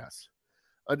 Yes.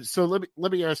 So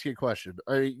let me ask you a question.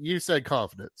 You said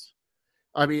confidence.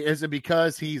 I mean, is it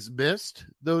because he's missed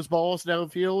those balls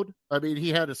downfield? I mean, he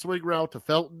had a swing route to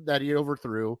Felton that he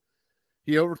overthrew.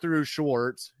 He overthrew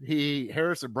Schwartz.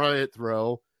 Harrison Bryant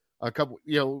throw a couple.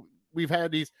 We've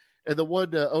had these, and the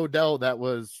one to Odell that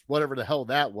was whatever the hell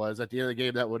that was at the end of the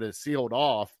game that would have sealed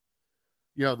off,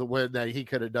 the win that he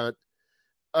could have done.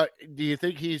 Do you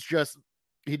think he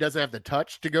doesn't have the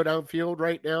touch to go downfield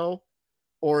right now,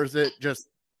 or is it just?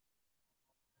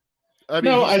 I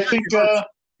think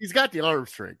he's got the arm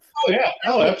strength. Oh yeah,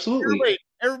 absolutely.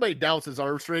 Everybody doubts his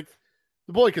arm strength.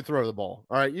 The boy can throw the ball.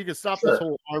 All right, you can stop this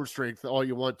whole arm strength all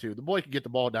you want to. The boy can get the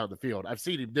ball down the field. I've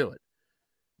seen him do it.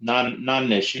 Not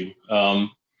an issue.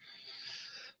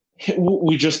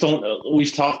 We just don't.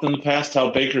 We've talked in the past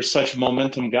how Baker's such a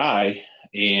momentum guy,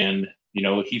 and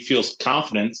he feels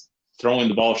confident throwing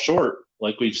the ball short,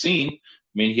 like we've seen. I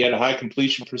mean, he had a high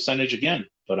completion percentage again,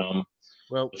 but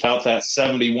without that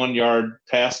 71-yard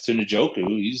pass to Njoku,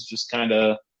 he's just kind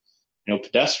of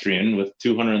pedestrian with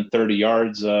 230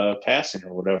 yards passing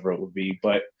or whatever it would be.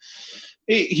 But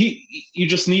you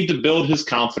just need to build his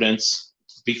confidence,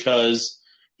 because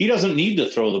he doesn't need to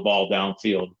throw the ball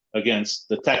downfield against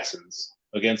the Texans,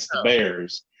 against the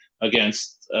Bears,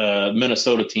 against a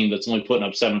Minnesota team that's only putting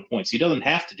up 7 points. He doesn't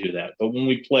have to do that. But when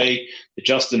we play the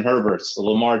Justin Herberts, the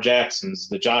Lamar Jacksons,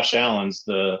 the Josh Allens,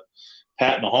 the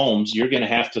Pat Mahomes, you're going to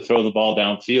have to throw the ball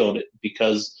downfield,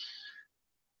 because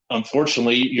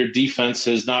unfortunately your defense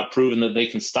has not proven that they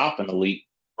can stop an elite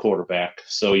quarterback.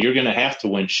 So you're going to have to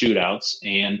win shootouts,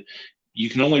 and you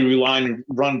can only rely on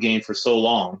run game for so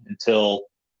long until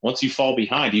once you fall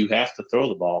behind, you have to throw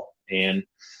the ball. And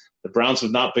the Browns have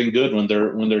not been good when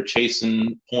they're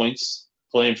chasing points,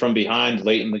 playing from behind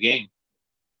late in the game.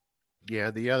 Yeah,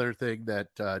 the other thing that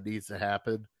needs to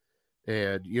happen,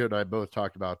 and you and I both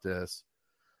talked about this,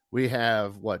 we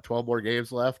have, 12 more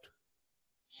games left?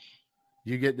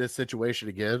 You get in this situation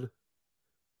again,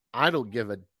 I don't give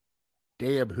a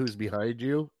damn who's behind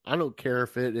you. I don't care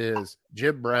if it is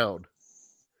Jim Brown.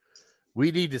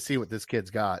 We need to see what this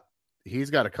kid's got. He's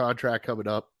got a contract coming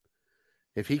up.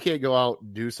 If he can't go out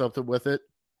and do something with it,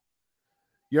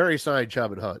 you already signed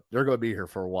Chubb and Hunt. They're going to be here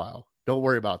for a while. Don't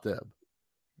worry about them.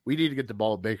 We need to get the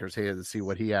ball in Baker's hands and see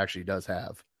what he actually does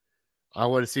have. I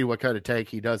want to see what kind of tank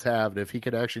he does have and if he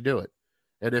can actually do it.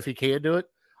 And if he can do it,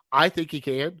 I think he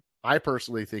can. I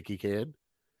personally think he can.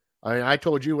 I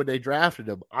told you when they drafted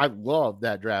him, I love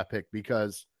that draft pick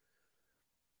because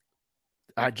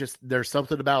there's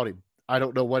something about him. I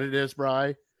don't know what it is,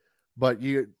 Bri, but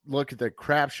you look at the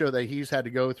crap show that he's had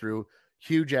to go through.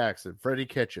 Hugh Jackson, Freddie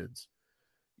Kitchens,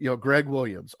 Greg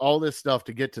Williams, all this stuff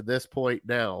to get to this point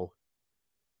now.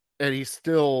 And he's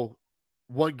still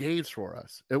won games for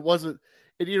us. It wasn't,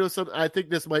 and I think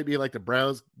this might be like the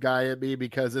Browns guy in me,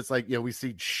 because it's like, we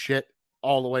see shit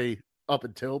all the way up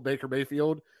until Baker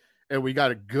Mayfield, and we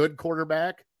got a good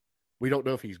quarterback. We don't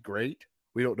know if he's great.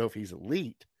 We don't know if he's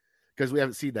elite, because we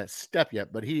haven't seen that step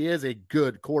yet, but he is a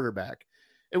good quarterback,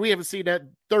 and we haven't seen that in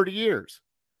 30 years.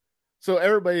 So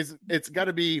it's got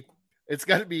to be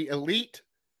elite,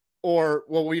 or,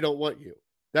 well, we don't want you.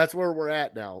 That's where we're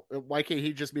at now. Why can't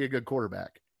he just be a good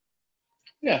quarterback?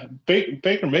 Yeah,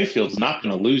 Baker Mayfield's not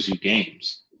going to lose you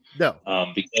games. No.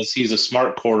 Because he's a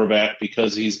smart quarterback,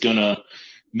 because he's going to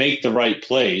make the right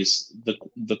plays.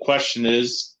 The question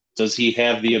is, does he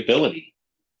have the ability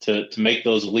to make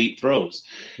those elite throws?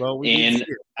 Well,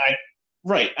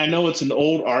 I know it's an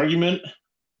old argument,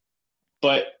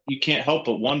 but you can't help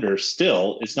but wonder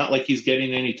still, it's not like he's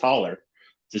getting any taller.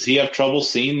 Does he have trouble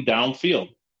seeing downfield?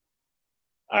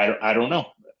 I don't know.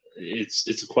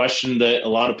 It's a question that a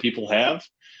lot of people have.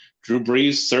 Drew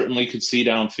Brees certainly could see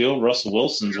downfield. Russell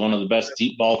Wilson's one of the best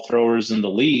deep ball throwers in the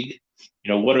league.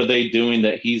 What are they doing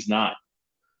that he's not?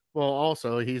 Well,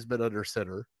 also, he's been under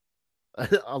center.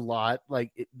 a lot.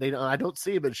 Like I don't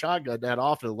see him in shotgun that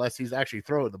often unless he's actually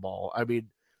throwing the ball. I mean,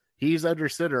 he's under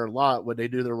center a lot when they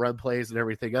do their run plays and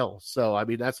everything else. So, I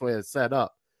mean, that's the way it's set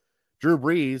up. Drew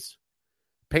Brees,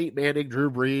 Peyton Manning,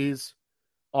 Drew Brees,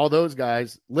 all those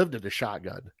guys lived in a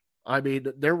shotgun. I mean,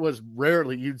 there was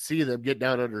rarely you'd see them get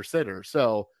down under center.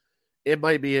 So it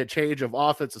might be a change of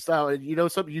offensive style. And you know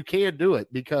something, you can do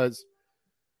it because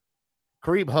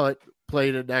Kareem Hunt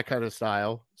played in that kind of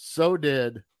style. So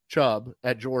did Chubb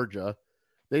at Georgia.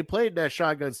 They played that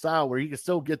shotgun style where you can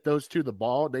still get those to the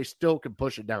ball and they still can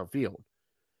push it downfield.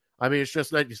 I mean, it's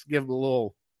just not just give them a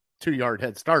little 2-yard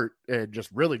head start and just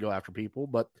really go after people.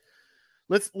 But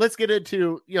let's get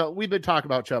into, we've been talking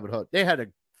about Chubb and Hunt. They had a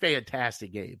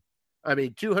fantastic game. I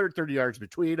mean, 230 yards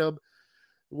between them.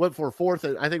 Went for fourth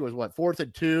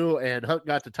and 2, and Hunt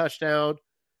got the touchdown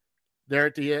there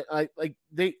at the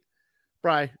end.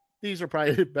 These are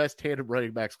probably the best tandem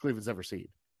running backs Cleveland's ever seen.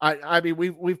 I mean,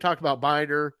 we've talked about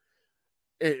Binder.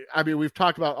 We've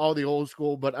talked about all the old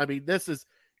school, but I mean,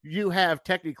 you have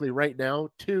technically right now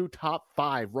 2 top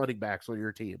 5 running backs on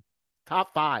your team.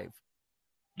 Top 5.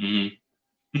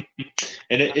 Mm-hmm.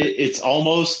 And it's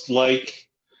almost like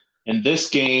in this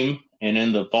game and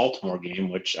in the Baltimore game,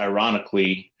 which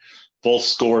ironically both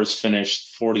scores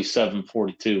finished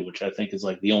 47-42, which I think is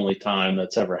like the only time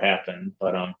that's ever happened.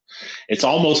 But it's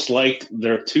almost like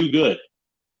they're too good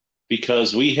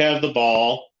because we have the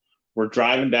ball. We're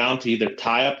driving down to either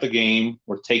tie up the game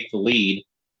or take the lead,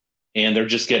 and they're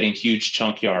just getting huge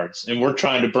chunk yards. And we're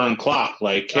trying to burn clock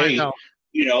like, hey,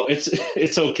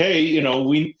 it's okay.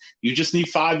 You just need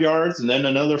 5 yards and then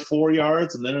another 4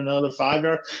 yards and then another 5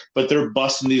 yards. But they're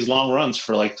busting these long runs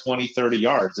for like 20, 30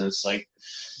 yards. And it's like,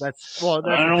 I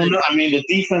don't know. I mean, the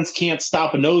defense can't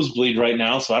stop a nosebleed right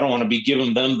now, so I don't want to be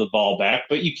giving them the ball back.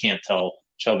 But you can't tell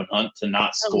Chubb and Hunt to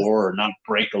not score or not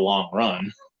break a long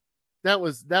run. That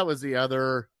was the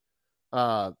other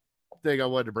thing I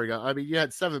wanted to bring up. I mean, you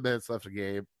had 7 minutes left of the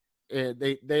game, and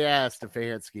they asked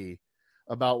Stefanski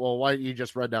about, well, why don't you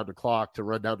just run down the clock?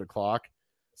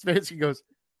 Stefanski goes,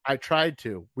 I tried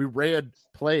to. We ran run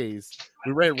plays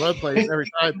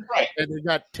every time, right. And they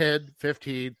got 10,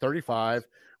 15, 35.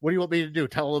 What do you want me to do?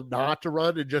 Tell them not to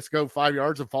run and just go 5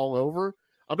 yards and fall over?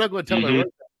 I'm not going to tell my running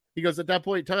back. He goes, at that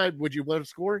point in time, would you want to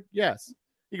score? Yes.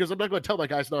 He goes, I'm not going to tell my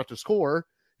guys not to score.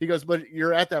 He goes, but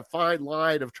you're at that fine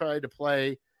line of trying to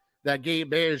play that game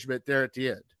management there at the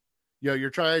end. You're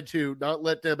trying to not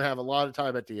let them have a lot of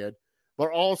time at the end,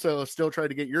 but also still trying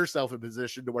to get yourself in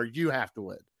position to where you have to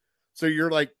win. So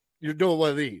you're doing one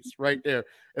of these right there.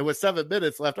 And with 7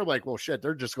 minutes left, I'm like, well, shit,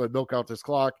 they're just going to milk out this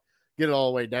clock, get it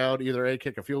all the way down, either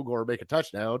kick a field goal or make a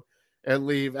touchdown, and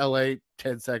leave LA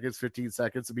 10 seconds, 15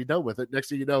 seconds and be done with it. Next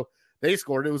thing you know, they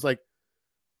scored. It was like,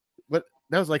 what?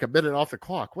 That was like a minute off the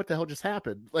clock. What the hell just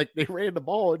happened? Like they ran the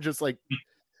ball and just like,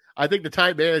 I think the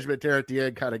time management there at the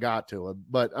end kind of got to him.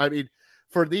 But I mean,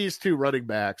 for these 2 running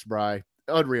backs, Bri,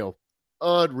 unreal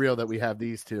that we have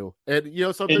these 2. And you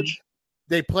know something?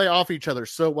 They play off each other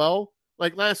so well.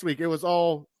 Like last week, it was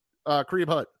all Kareem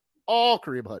Hunt. All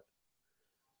Kareem Hunt.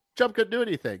 Chubb couldn't do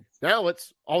anything. Now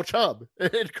it's all Chubb.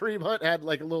 And Kareem Hunt had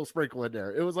like a little sprinkle in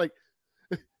there. It was like,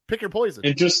 pick your poison.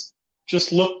 And just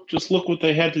look what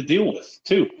they had to deal with,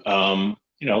 too.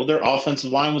 Their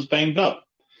offensive line was banged up.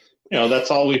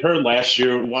 That's all we heard last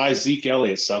year. Why Zeke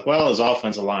Elliott suck? Well, his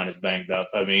offensive line is banged up.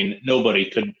 I mean, nobody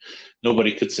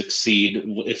could succeed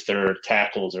if their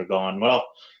tackles are gone. Well,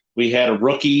 we had a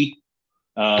rookie,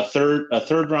 third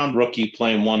round rookie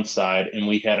playing one side, and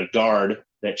we had a guard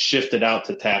that shifted out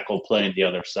to tackle playing the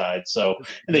other side. So,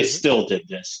 and they still did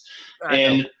this.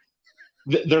 And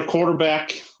their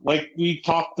quarterback, like we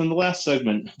talked in the last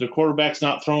segment, their quarterback's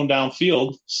not thrown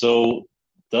downfield. So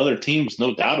the other team's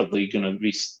no doubtedly going to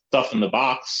be stuffing the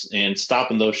box and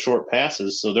stopping those short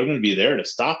passes. So they're going to be there to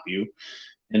stop you.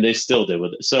 And they still did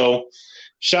with it. So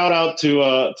shout out to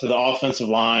the offensive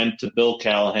line, to Bill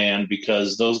Callahan,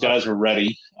 because those guys were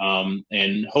ready.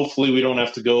 And hopefully we don't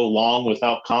have to go long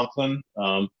without Conklin.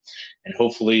 And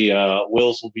hopefully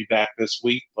Wills will be back this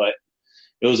week. But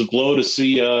it was a blow to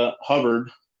see Hubbard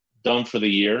done for the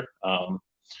year. Yes.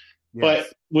 But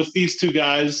with these 2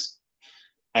 guys,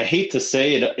 I hate to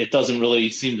say it doesn't really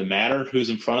seem to matter who's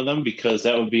in front of them, because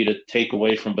that would be to take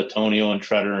away from Bitonio and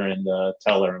Treader and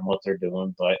Teller and what they're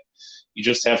doing. But you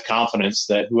just have confidence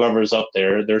that whoever's up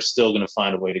there, they're still going to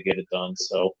find a way to get it done.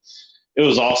 So it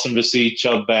was awesome to see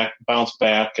Chubb bounce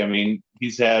back. I mean,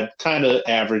 he's had kind of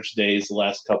average days the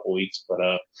last couple weeks, but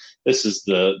this is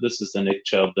the Nick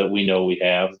Chubb that we know we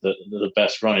have, the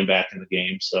best running back in the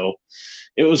game. So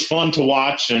it was fun to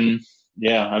watch, and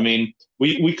yeah, I mean,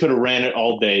 we could have ran it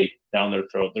all day down their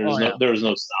throat. There was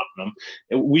no stopping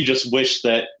them. We just wish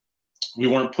that we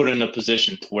weren't put in a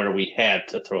position to where we had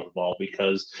to throw the ball,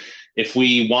 because if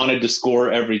we wanted to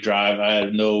score every drive, I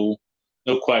have no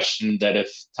question that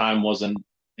if time wasn't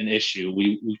an issue,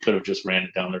 we could have just ran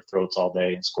it down their throats all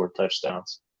day and scored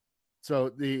touchdowns.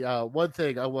 So the one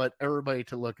thing I want everybody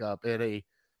to look up in a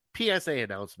PSA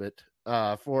announcement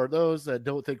for those that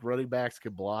don't think running backs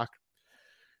can block.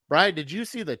 Brian, did you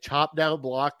see the chop down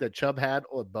block that Chubb had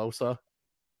on Bosa?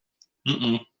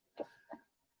 Mm-mm.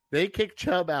 They kick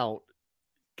Chubb out,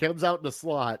 comes out in the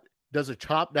slot, does a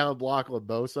chop down block on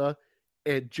Bosa,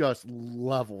 and just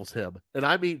levels him. And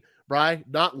I mean, Brian,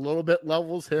 not a little bit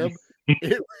levels him.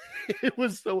 It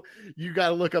was so, you got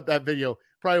to look up that video.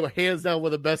 Probably hands down one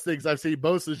of the best things I've seen.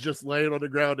 Bosa's just laying on the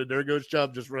ground, and there goes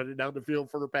Chubb just running down the field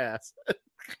for a pass.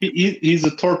 He's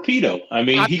a torpedo. I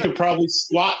mean, he could probably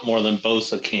squat more than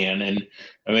Bosa can. And,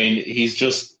 I mean, he's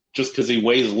just because he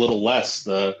weighs a little less,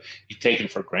 he's taken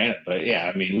for granted. But,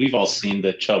 yeah, I mean, we've all seen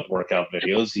the Chubb workout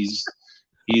videos.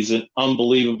 He's an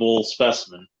unbelievable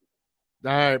specimen.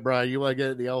 All right, Brian, you want to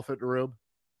get in the elephant in the room?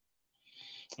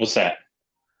 What's that?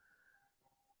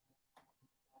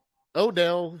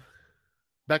 Odell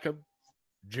Beckham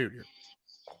Jr.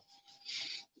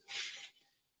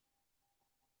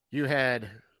 You had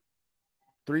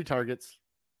 3 targets,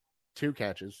 2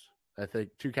 catches. I think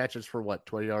 2 catches for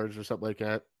 20 yards or something like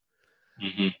that.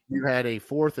 Mm-hmm. You had a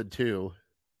 4th and 2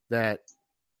 that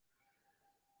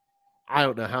I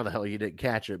don't know how the hell you didn't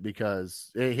catch it,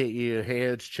 because it hit you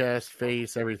hands, chest,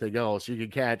 face, everything else. You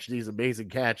can catch these amazing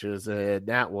catches, and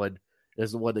that one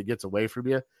is the one that gets away from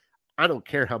you. I don't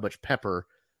care how much pepper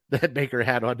that Baker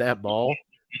had on that ball.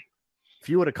 If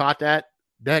you would have caught that,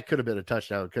 that could have been a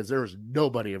touchdown, because there was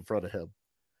nobody in front of him.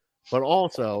 But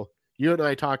also, you and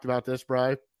I talked about this,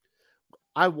 Brian.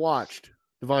 I watched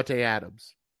Davante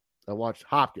Adams. I watched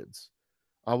Hopkins.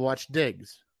 I watched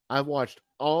Diggs. I watched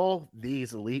all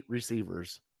these elite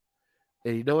receivers.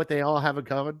 And you know what they all have in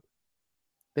common?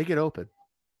 They get open.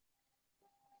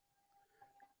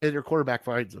 And their quarterback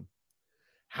finds them.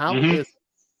 How is it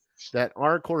that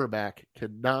our quarterback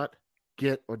cannot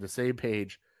get on the same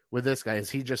page with this guy? Is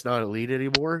he just not elite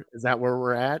anymore? Is that where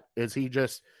we're at? Is he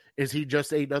just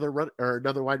another run or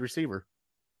another wide receiver?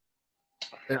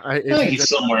 I think he's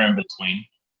somewhere in between.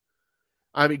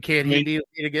 I mean, can he be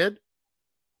elite again?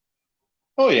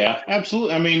 Oh yeah,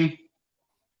 absolutely. I mean,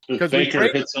 if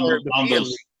Baker hits him on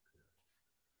those.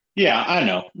 Yeah, I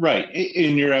know, right,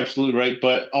 and you're absolutely right.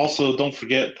 But also, don't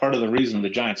forget, part of the reason the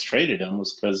Giants traded him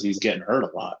was because he's getting hurt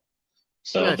a lot.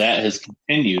 So that has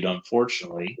continued,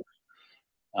 unfortunately.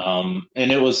 And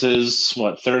it was his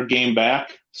 3rd game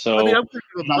back. So I mean, I'm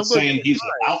not saying he's an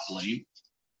outlier.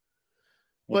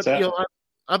 But that?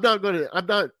 I'm not going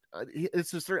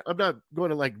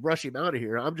to like rush him out of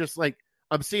here. I'm just like,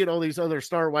 I'm seeing all these other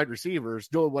star wide receivers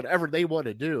doing whatever they want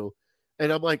to do.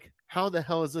 And I'm like, how the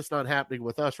hell is this not happening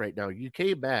with us right now? You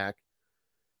came back,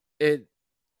 and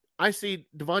I see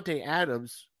Davante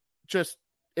Adams just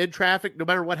in traffic, no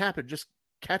matter what happened, just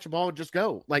catch a ball and just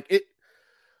go. Like,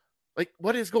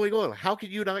 what is going on? How can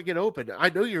you not get open? I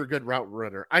know you're a good route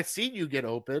runner. I've seen you get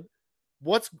open.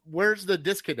 Where's the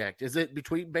disconnect? Is it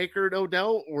between Baker and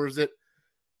Odell, or is it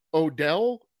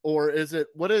Odell, or is it,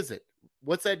 what is it?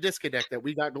 What's that disconnect that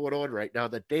we got going on right now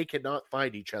that they cannot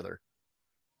find each other?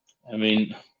 I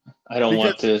mean, I don't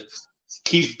want to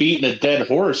keep beating a dead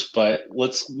horse, but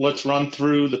let's run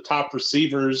through the top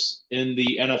receivers in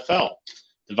the NFL.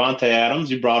 Davante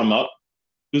Adams, you brought him up.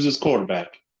 Who's his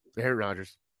quarterback? Aaron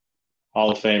Rodgers.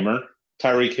 Hall of Famer.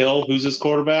 Tyreek Hill, who's his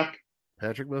quarterback?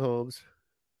 Patrick Mahomes.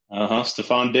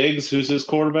 Stephon Diggs, who's his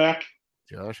quarterback?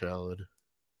 Josh Allen.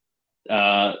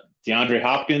 DeAndre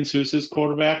Hopkins, who's his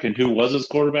quarterback, and who was his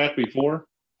quarterback before?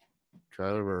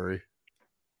 Kyler Murray.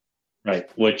 Right,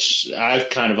 which I've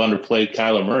kind of underplayed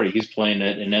Kyler Murray. He's playing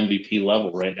at an MVP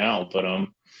level right now, but I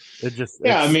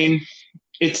mean,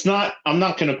 it's not. I'm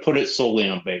not going to put it solely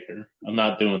on Baker. I'm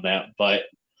not doing that, but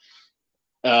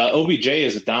OBJ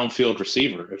is a downfield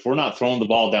receiver. If we're not throwing the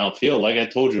ball downfield, like I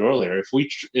told you earlier,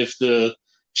 if the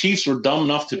Chiefs were dumb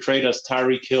enough to trade us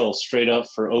Tyreek Hill straight up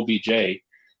for OBJ,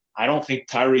 I don't think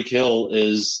Tyreek Hill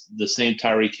is the same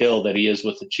Tyreek Hill that he is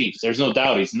with the Chiefs. There's no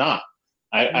doubt he's not.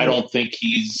 I don't think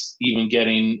he's even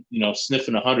getting,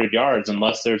 sniffing 100 yards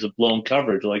unless there's a blown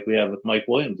coverage like we have with Mike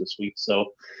Williams this week.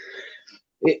 So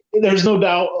there's no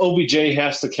doubt OBJ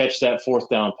has to catch that 4th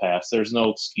down pass. There's no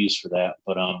excuse for that.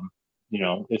 But,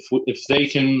 if they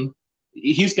can,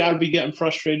 he's got to be getting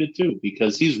frustrated too,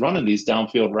 because he's running these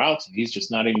downfield routes and he's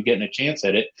just not even getting a chance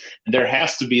at it. And there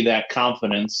has to be that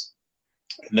confidence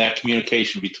and that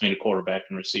communication between a quarterback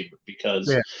and receiver, because,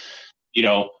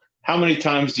 how many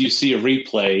times do you see a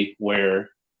replay where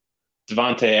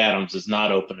Devontae Adams is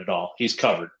not open at all? He's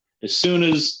covered. As soon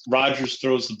as Rodgers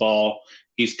throws the ball,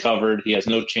 he's covered. He has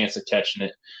no chance of catching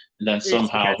it. And then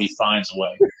somehow he finds a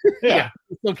way. Yeah.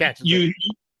 Still catches it.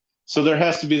 So there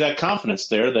has to be that confidence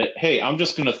there that, hey, I'm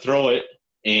just going to throw it.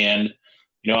 And,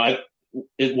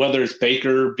 whether it's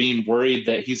Baker being worried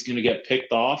that he's going to get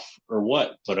picked off or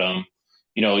what, but,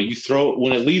 you throw it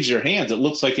when it leaves your hands, it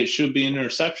looks like it should be an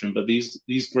interception, but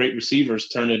these great receivers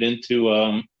turn it into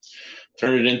a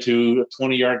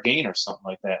 20-yard gain or something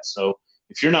like that. So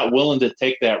if you're not willing to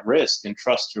take that risk and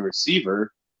trust your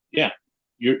receiver,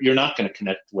 you're not going to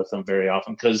connect with them very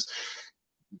often, because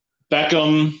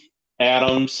Beckham,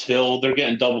 Adams, Hill, they're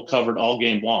getting double covered all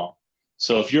game long.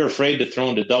 So if you're afraid to throw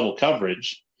into double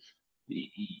coverage,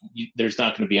 there's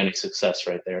not going to be any success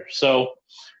right there. So,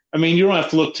 you don't have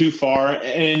to look too far,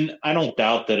 and I don't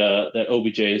doubt that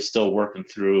OBJ is still working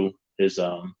through his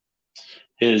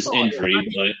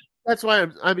injury. But that's why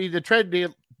the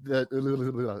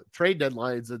trade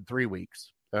deadline's in 3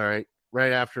 weeks. All right,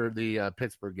 right after the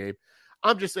Pittsburgh game.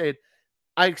 I'm just saying,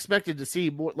 I expected to see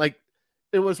more. Like,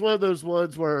 it was one of those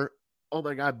ones where, oh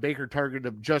my God, Baker targeted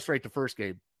him just right the first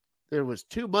game. There was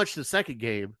too much the second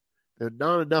game, and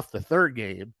not enough the third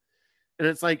game. And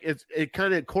it's like it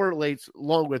kind of correlates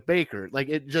along with Baker. Like,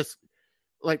 it just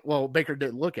well, Baker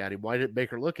didn't look at him. Why didn't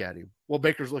Baker look at him? Well,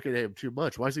 Baker's looking at him too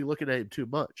much. Why is he looking at him too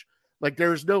much? Like,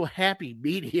 there's no happy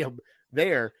medium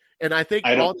there. And I think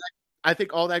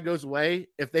all that goes away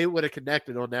if they would have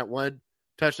connected on that one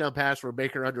touchdown pass where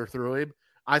Baker underthrew him.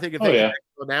 I think if they connected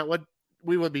on that one,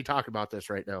 we wouldn't be talking about this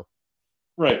right now.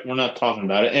 Right. We're not talking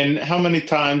about it. And how many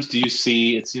times do you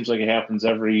see, it seems like it happens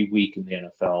every week in the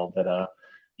NFL, that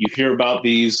you hear about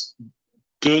these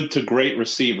good to great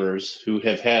receivers who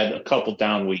have had a couple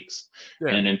down weeks. Yeah.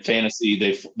 And in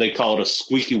fantasy, they call it a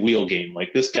squeaky wheel game.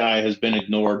 Like, this guy has been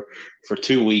ignored for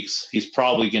 2 weeks. He's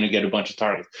probably going to get a bunch of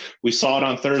targets. We saw it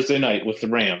on Thursday night with the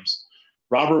Rams.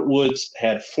 Robert Woods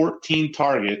had 14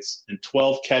 targets and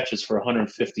 12 catches for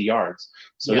 150 yards.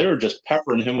 So they were just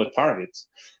peppering him with targets.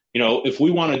 If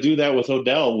we want to do that with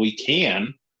Odell, we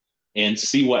can and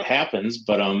see what happens.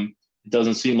 But it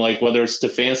doesn't seem like, whether it's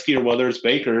Stefanski or whether it's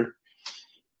Baker,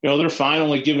 they're fine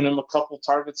only giving him a couple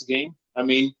targets a game.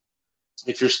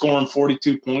 If you're scoring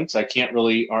 42 points, I can't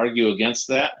really argue against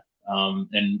that.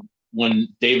 And when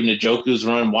David Njoku's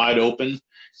running wide open,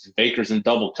 Baker's in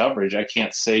double coverage, I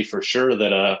can't say for sure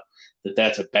that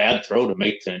that's a bad throw to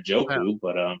make to Njoku.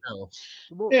 But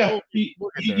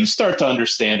you start to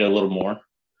understand it a little more.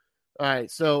 All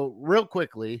right, so real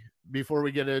quickly before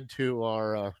we get into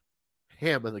our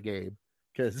ham of the game,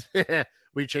 because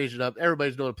we changed it up.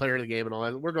 Everybody's doing a player of the game and all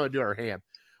that. We're going to do our ham.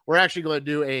 We're actually going to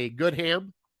do a good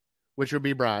ham, which would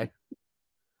be Bry,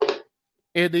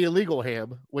 and the illegal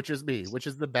ham, which is me, which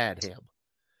is the bad ham.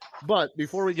 But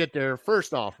before we get there,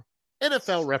 first off,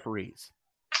 NFL referees.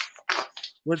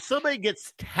 When somebody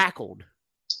gets tackled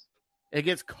and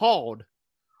gets called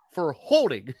for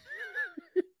holding,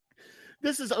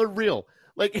 this is unreal.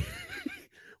 Like,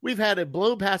 we've had a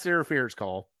blown pass interference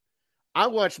call. I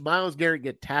watched Myles Garrett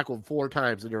get tackled 4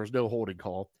 times and there was no holding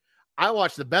call. I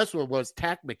watched the best one was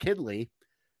Tack McKinley.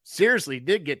 Seriously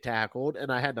did get tackled,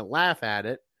 and I had to laugh at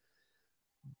it.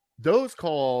 Those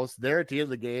calls there at the end of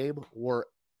the game were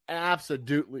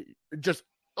absolutely just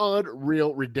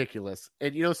unreal ridiculous.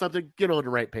 And you know something? Get on the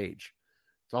right page.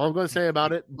 That's all I'm going to say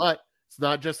about it. But it's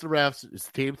not just the refs. It's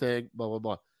the team thing, blah, blah,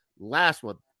 blah. Last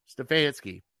one,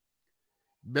 Stefanski.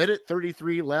 Minute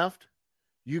 33 left.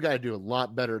 You got to do a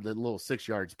lot better than little 6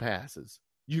 yards passes.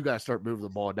 You got to start moving the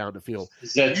ball down the field.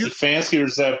 Is that Stefanski or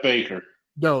is that Baker?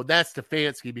 No, that's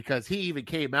Stefanski, because he even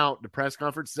came out in the press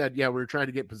conference and said, we were trying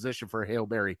to get position for a Hail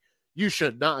Mary. You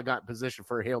should not have gotten position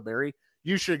for a Hail Mary.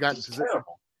 You should have gotten position.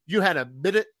 Terrible. You had a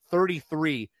minute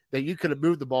 33 that you could have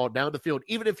moved the ball down the field.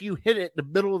 Even if you hit it in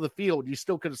the middle of the field, you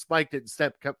still could have spiked it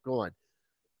and kept going.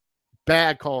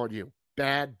 Bad call on you.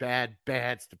 Bad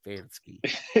Stefanski.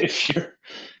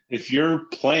 If your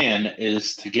plan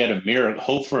is to get a miracle,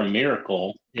 hope for a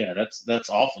miracle, that's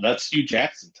awful. That's Hugh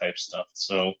Jackson type stuff.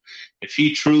 So if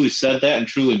he truly said that and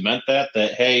truly meant that,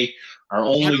 hey, our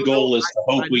only goal is to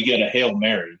hope we get a Hail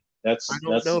Mary. I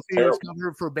don't know if he was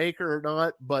covering for Baker or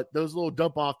not, but those little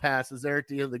dump off passes there at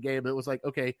the end of the game, it was like,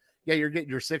 okay, you're getting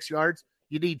your 6 yards.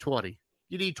 You need 20.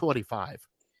 You need 25.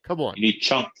 Come on. You need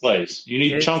chunk plays.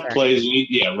 Chunk plays.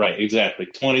 Exactly.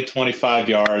 20, 25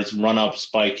 yards, run up,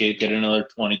 spike it, get another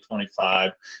 20,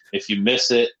 25. If you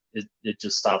miss it, it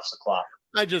just stops the clock.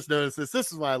 I just noticed this.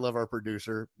 This is why I love our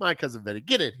producer, my cousin Vinny.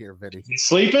 Get in here, Vinny. He's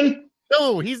sleeping?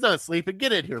 No, he's not sleeping.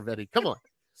 Get in here, Vinny. Come on.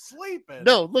 Sleeping?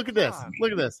 No, look at this.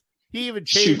 Look at this. He even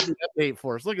changed the update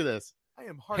for us. Look at this. I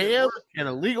am hard at Ham work. and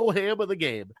illegal ham of the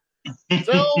game.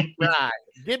 So, Bry,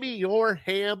 give me your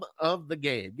ham of the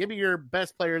game. Give me your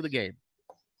best player of the game.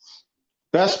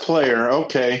 Best player.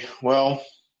 Okay. Well,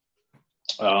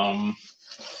 I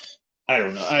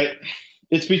don't know.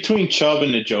 It's between Chubb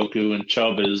and Njoku, and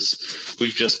Chubb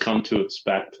we've just come to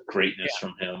expect greatness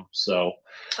from him. So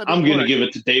I'm going to give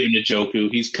it to David Njoku.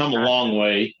 He's come a long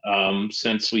way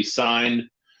since we signed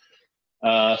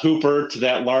Hooper to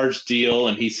that large deal,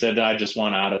 and he said, I just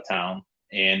want out of town.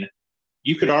 And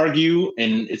you could argue,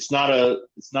 and it's not a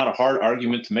hard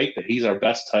argument to make, that he's our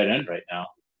best tight end right now.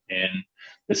 And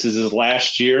this is his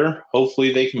last year.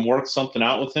 Hopefully they can work something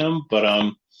out with him.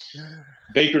 But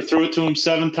Baker threw it to him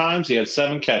 7 times. He had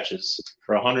 7 catches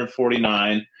for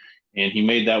 149, and he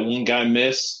made that one guy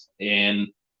miss, and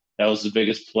that was the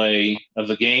biggest play of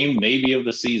the game, maybe of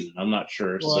the season. I'm not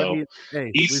sure. Well, so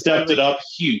hey, he stepped it up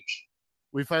huge.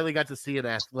 We finally got to see an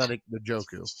athletic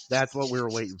Njoku. That's what we were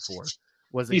waiting for.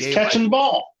 He's catching the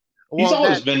ball. Well, he's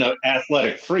always been an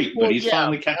athletic freak, but he's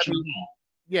finally catching the ball.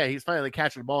 Yeah, he's finally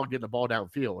catching the ball and getting the ball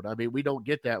downfield. I mean, we don't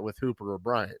get that with Hooper or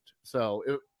Bryant. So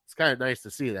it's kind of nice to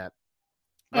see that.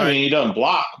 I mean, he doesn't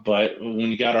block, but when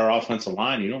you got our offensive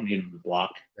line, you don't need him to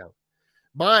block. No.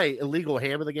 My illegal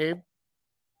ham of the game,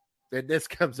 and this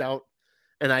comes out,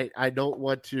 and I don't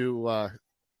want to do it.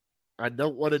 I know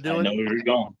where you're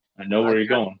going. Where you're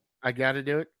going. I got to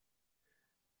do it.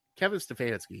 Kevin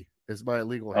Stefanski is my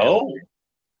illegal ham. Oh.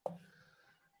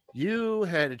 You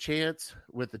had a chance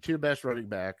with the 2 best running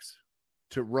backs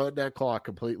to run that clock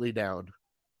completely down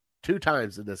 2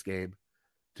 times in this game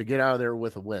to get out of there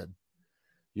with a win.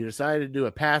 You decided to do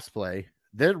a pass play,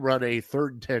 then run a 3rd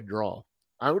and 10 draw.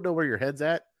 I don't know where your head's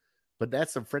at, but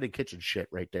that's some Freddie Kitchen shit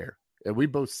right there. And we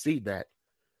both seen that.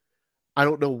 I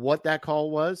don't know what that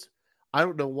call was. I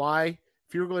don't know why.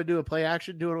 If you were going to do a play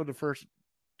action, do it on first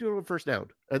down,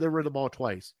 and then run the ball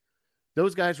twice.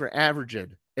 Those guys were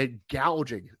averaging and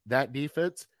gouging that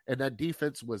defense, and that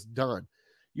defense was done.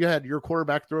 You had your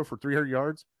quarterback throw for 300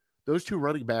 yards. Those 2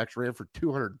 running backs ran for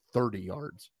 230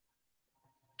 yards.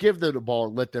 Give them the ball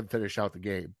and let them finish out the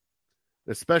game,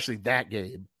 especially that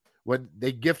game when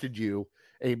they gifted you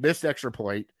a missed extra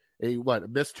point, a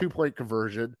missed 2-point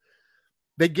conversion.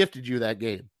 They gifted you that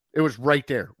game. It was right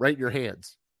there, right in your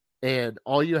hands. And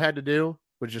all you had to do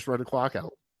was just run the clock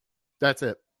out. That's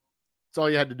it. That's all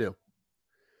you had to do.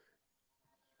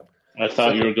 I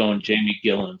thought you were going Jamie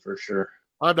Gillen for sure.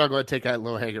 I'm not going to take that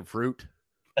low-hanging fruit.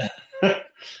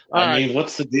 I mean,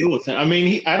 what's the deal with him? I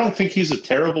mean, I don't think he's a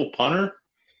terrible punter,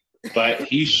 but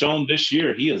he's shown this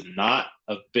year he is not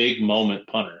a big moment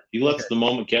punter. He lets the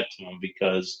moment get to him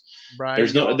because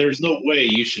there's no way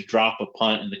you should drop a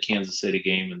punt in the Kansas City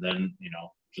game and then,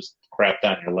 just crap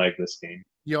down your leg this game.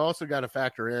 You also got to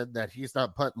factor in that he's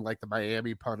not punting like the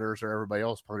Miami punters or everybody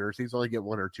else punters. He's only getting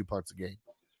 1 or 2 punts a game.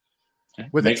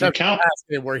 With the count last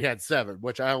game where he had 7,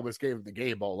 which I almost gave him the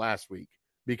game ball last week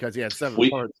because he had 7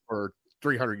 punts for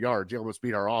 300 yards. He almost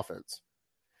beat our offense.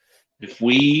 If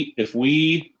we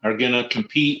are going to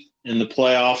compete in the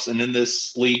playoffs and in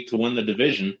this league to win the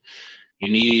division,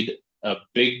 you need a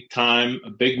big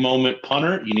moment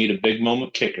punter. You need a big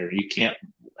moment kicker. You can't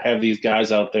have these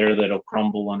guys out there that'll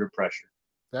crumble under pressure.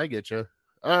 I get you.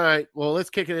 All right. Well, let's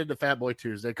kick it into Fat Boy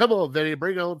Tuesday. Come on, Vinny.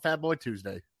 Bring on Fat Boy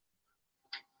Tuesday.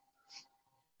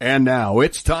 And now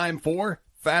it's time for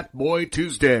Fat Boy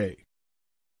Tuesday.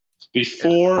 Do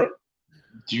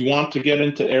you want to get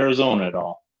into Arizona at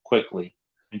all quickly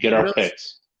and get our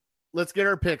picks? Let's get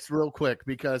our picks real quick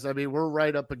because, I mean, we're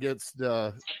right up against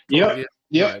the Yep.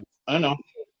 I know.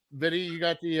 Vinny, you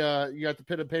got the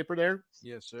pen and paper there?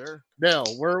 Yes, sir. Now,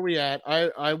 where are we at?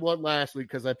 I won last week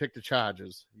because I picked the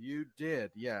Chargers. You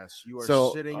did, yes. You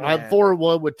are sitting. I'm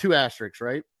 4-1 with 2 asterisks,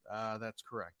 right? That's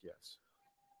correct. Yes.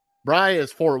 Brian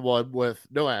is 4-1 with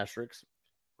no asterisks.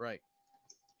 Right.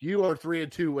 You are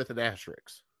 3-2 with an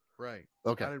asterisk. Right.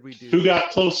 Okay. How did we do? Who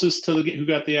got closest to who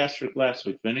got the asterisk last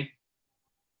week, Vinny?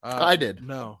 I did.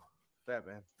 No, that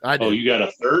man. I did. Oh, you got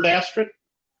a 3rd asterisk?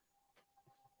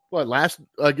 What, last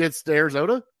against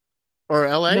Arizona or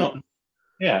LA? No.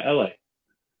 Yeah, LA.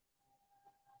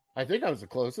 I think I was the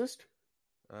closest.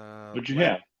 What'd you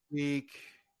have? Week,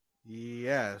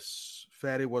 yes,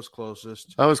 Fatty was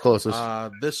closest. I was closest.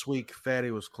 This week,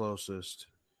 Fatty was closest.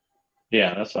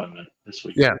 Yeah, that's what I meant. This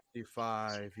week. Yeah.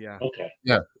 55, yeah. Okay.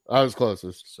 Yeah, I was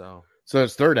closest. So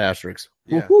it's 3rd asterisk.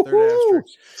 Yeah, 3rd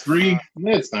asterisk. 3.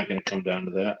 It's not going to come down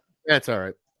to that. That's all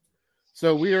right.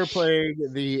 So we are playing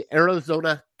the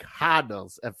Arizona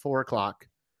Cardinals at 4:00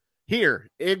 here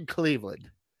in Cleveland.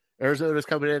 Arizona's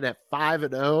coming in at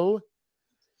 5-0.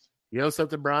 You know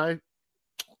something, Brian?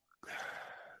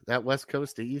 that West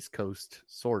Coast to East Coast,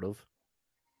 sort of.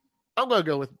 I'm going to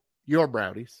go with your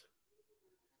Brownies.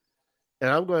 And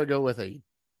I'm going to go with a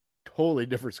totally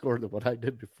different score than what I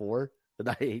did before, and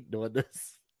I hate doing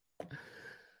this.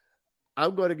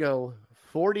 I'm going to go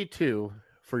 42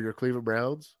 for your Cleveland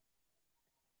Browns,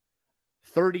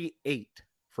 38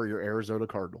 for your Arizona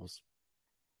Cardinals.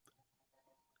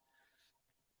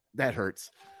 That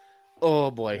hurts.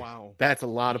 Oh, boy. Wow. That's a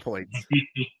lot of points.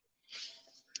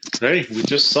 Hey, we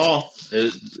just saw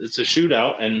it's a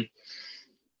shootout, and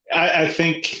I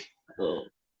think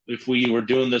if we were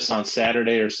doing this on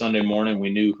Saturday or Sunday morning,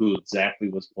 we knew who exactly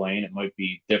was playing. It might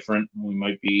be different. We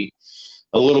might be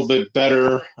a little bit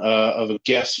better of a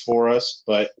guess for us,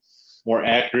 but more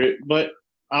accurate. But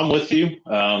I'm with you.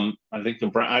 I think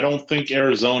I don't think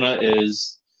Arizona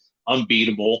is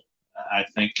unbeatable. I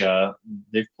think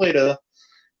they've played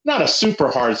not a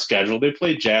super hard schedule. They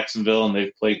played Jacksonville, and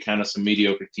they've played kind of some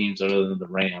mediocre teams other than the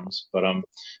Rams. But I'm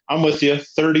with you.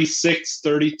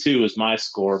 36-32 is my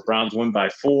score. Browns win by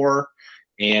 4,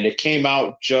 and it came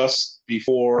out just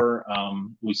before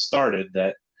we started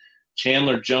that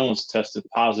Chandler Jones tested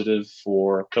positive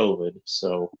for COVID,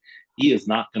 so he is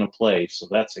not going to play. So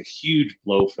that's a huge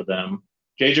blow for them.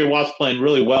 J.J. Watt's playing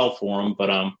really well for him,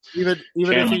 but even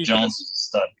Chandler if Jones is a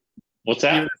stud. What's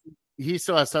that? He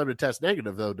still has time to test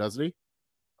negative, though, doesn't he?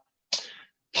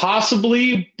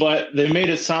 Possibly, but they made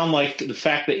it sound like the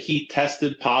fact that he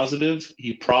tested positive,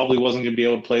 he probably wasn't going to be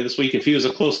able to play this week. If he was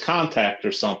a close contact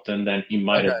or something, then he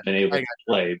might have been able to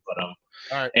play. But all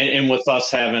right. and with us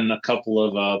having a couple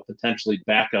of potentially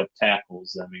backup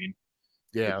tackles, I mean,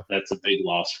 yeah, that's a big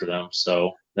loss for them.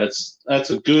 So that's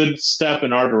a good step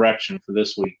in our direction for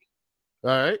this week. All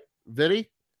right, Vinny.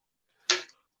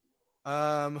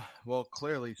 Well,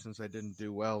 clearly, since I didn't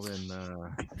do well in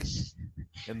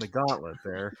the gauntlet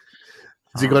there,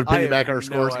 Is he going to I piggyback have our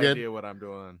scores no again? idea what I'm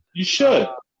doing. You should,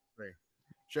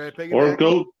 Should I piggyback?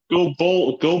 or go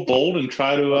bold and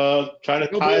try to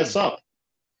tie us up.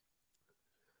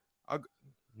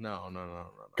 No.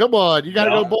 Come on, you got to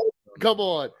No. go bold. Come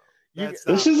on,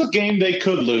 This is a game they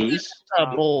could lose.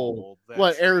 not bold.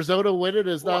 What, Arizona winning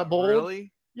is not bold?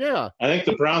 Really? Yeah. I think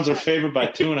the Browns are favored by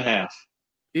 2.5.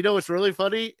 You know what's really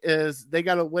funny is they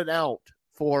got to win out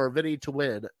for Vinny to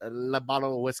win a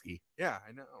bottle of whiskey. Yeah,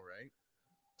 I know, right?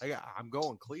 I'm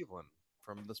going Cleveland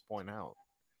from this point out.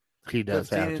 He does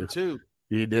have to. 15-2.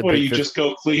 He did. What, pick you this- just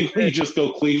go Cleveland? You just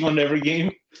go Cleveland every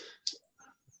game?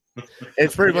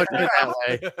 It's pretty much been that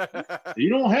way. You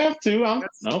don't have to. I'm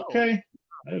That's so- okay.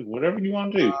 Hey, whatever you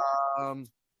want to do.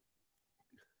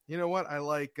 You know what? I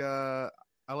like 42-36.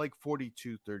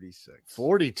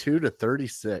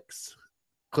 42-36.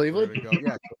 There Cleveland? we go.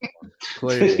 Yeah.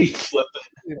 Cleveland. He flipped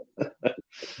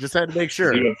Just had to make it.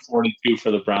 sure. You had 42 for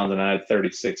the Browns, and I had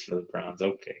 36 for the Browns.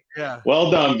 Okay. Yeah.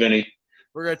 Well done, Vinny.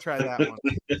 We're gonna try that one.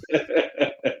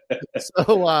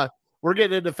 So we're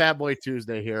getting into Fat Boy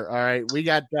Tuesday here. All right. We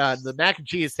got the mac and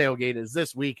cheese tailgate is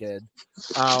this weekend.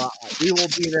 We will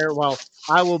be there. Well,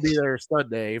 I will be there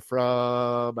Sunday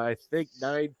from I think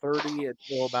 9:30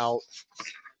 until about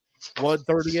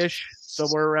 1:30-ish,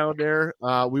 somewhere around there.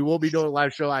 We will be doing a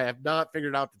live show. I have not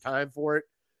figured out the time for it.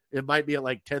 It might be at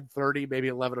like 10:30, maybe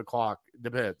 11 o'clock.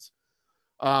 Depends.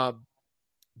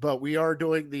 But we are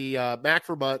doing the Mac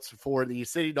for Butts for the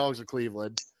City Dogs of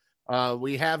Cleveland.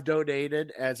 We have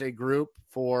donated as a group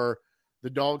for the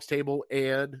Dogs Table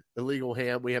and Illegal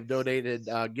Ham. We have donated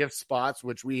gift spots,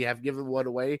 which we have given one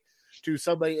away to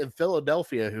somebody in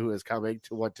Philadelphia who is coming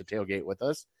to want to tailgate with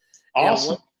us.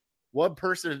 Awesome. And one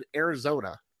person in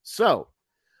Arizona. So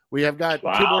we have got 2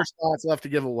 more spots left to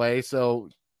give away. So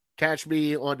catch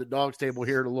me on the Dogs Table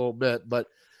here in a little bit. But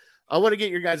I want to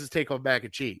get your guys' take on mac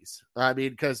and cheese. I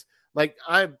mean, because like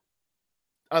I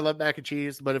love mac and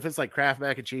cheese, but if it's like Kraft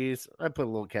mac and cheese, I put a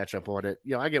little ketchup on it.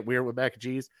 You know, I get weird with mac and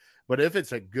cheese, but if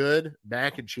it's a good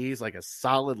mac and cheese, like a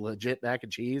solid, legit mac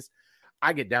and cheese,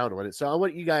 I get down with it. So I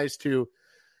want you guys to,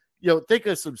 think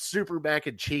of some super mac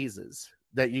and cheeses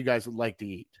that you guys would like to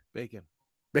eat. Bacon.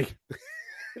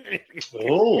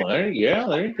 Oh, there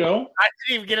you go. I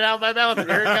didn't even get it out of my mouth. And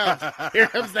here it comes. Here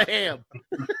comes the ham.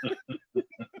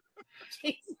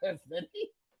 Jesus,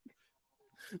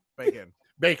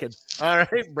 Bacon. All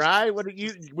right, Bri,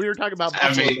 we were talking about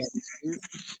I mean,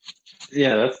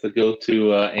 yeah, that's the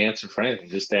go-to answer for anything.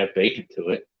 Just add bacon to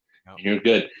it, and you're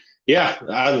good. Yeah,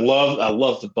 I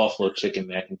love the buffalo chicken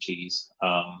mac and cheese.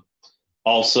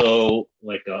 Also,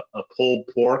 like a pulled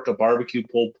pork, a barbecue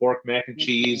pulled pork mac and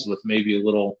cheese with maybe a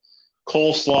little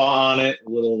coleslaw on it, a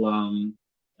little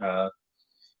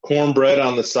cornbread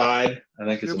on the side. I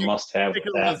think it's a You're must-have with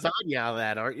making that. lasagna out of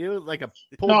that, aren't you? Like a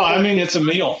No, I mean it's a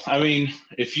meal. I mean,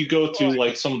 if you go to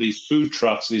like some of these food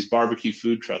trucks, these barbecue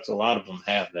food trucks, a lot of them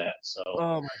have that. So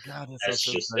oh my god, it's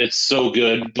so just good. it's so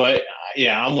good. But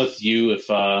yeah, I'm with you. If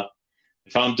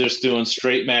I'm just doing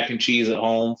straight mac and cheese at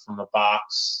home from the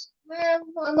box, I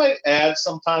might add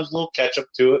sometimes a little ketchup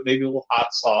to it, maybe a little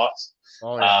hot sauce.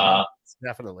 Oh yeah,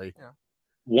 definitely. Yeah.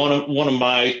 One of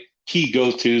my key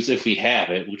go-tos, if we have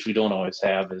it, which we don't always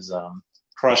have, is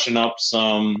crushing up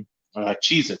some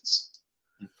Cheez-Its,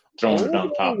 throwing it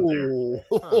on top of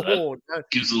there. That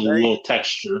Gives it a little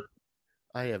texture.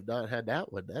 I have not had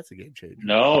that one. That's a game changer.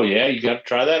 No, yeah, you got to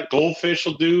try that. Goldfish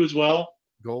will do as well.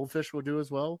 Goldfish will do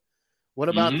as well. What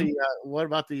about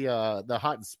the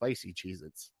hot and spicy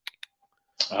Cheez-Its?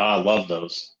 I love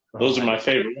those. Those are my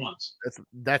favorite ones.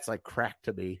 That's like crack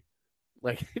to me.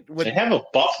 Like They have a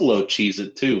buffalo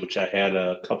Cheez-It too, which I had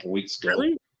a couple weeks ago.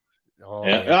 Really? Oh,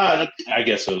 yeah, I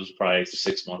guess it was probably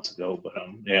 6 months ago, but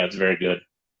yeah, it's very good.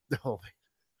 Oh.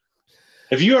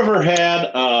 Have you ever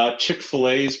had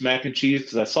Chick-fil-A's mac and cheese?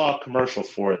 Because I saw a commercial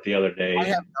for it the other day. I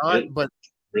have not, but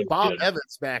really Bob good.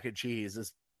 Evans mac and cheese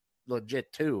is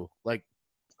legit too. Like,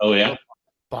 oh yeah,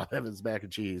 Bob Evans mac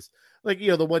and cheese, like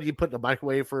the one you put in the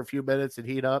microwave for a few minutes and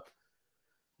heat up.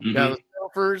 Mm-hmm. Now the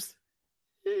Stouffer's,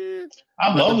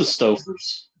 I love the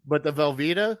Stouffer's, but the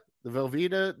Velveeta,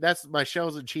 that's my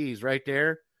shells and cheese right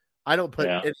there. I don't put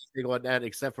anything on that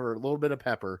except for a little bit of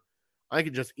pepper. I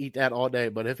can just eat that all day.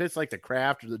 But if it's like the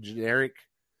Kraft or the generic,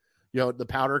 the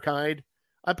powder kind,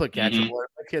 I put ketchup on it.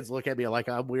 My kids look at me like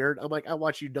I'm weird. I'm like, I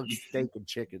watch you dunk steak and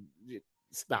chicken.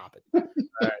 Stop it.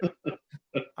 All right.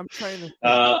 I'm trying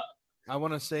to. I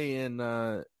want to say in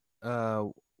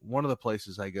one of the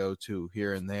places I go to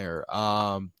here and there,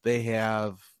 they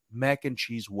have mac and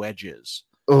cheese wedges.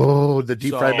 Oh, the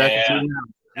deep fried mac and cheese.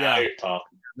 Yeah, you're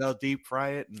talking. They'll deep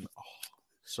fry it, and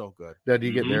so good. Now, do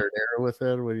you get marinara with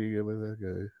it? What do you get with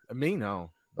that guy? Me,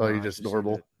 no. Oh, no, you just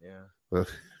normal? Yeah.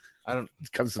 I don't.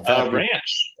 It comes to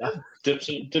ranch. Dip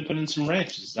it in some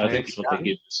ranches. I think that's what they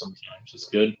give sometimes. It's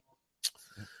good.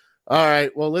 All right.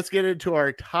 Well, let's get into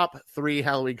our top 3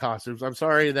 Halloween costumes. I'm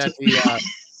sorry that the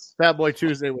Fat Boy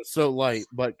Tuesday was so light,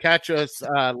 but catch us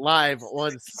live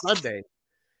on Sunday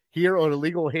here on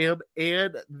Illegal Ham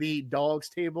and the Dogs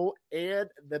Table and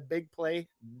the Big Play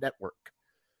Network.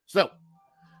 So,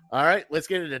 all right, let's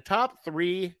get into top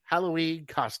 3 Halloween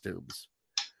costumes.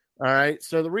 All right.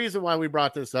 So the reason why we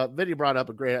brought this up, Vinny brought up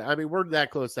we're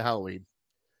that close to Halloween.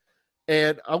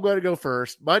 And I'm going to go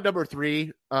first. My number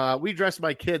 3, we dressed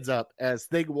my kids up as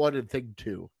Thing 1 and Thing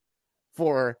 2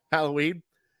 for Halloween.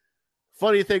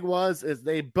 Funny thing is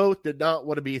they both did not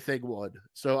want to be Thing 1.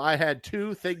 So I had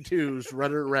 2 Thing 2s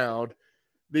running around.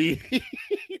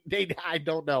 I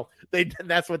don't know.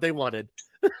 That's what they wanted.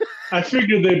 I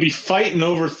figured they'd be fighting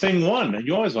over Thing 1.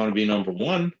 You always want to be number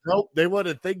 1. Nope, they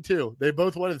wanted Thing 2. They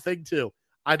both wanted Thing 2.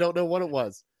 I don't know what it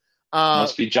was.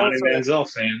 Must be Johnny Manziel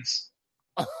fans.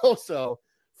 Also,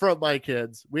 from my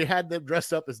kids, we had them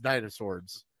dressed up as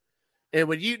dinosaurs. And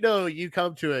when you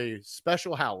come to a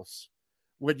special house,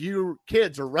 when your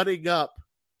kids are running up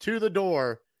to the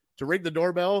door to ring the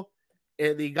doorbell,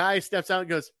 and the guy steps out and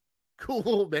goes,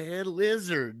 "Cool, man,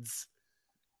 lizards."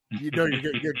 You know you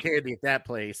get good candy at that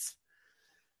place.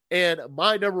 And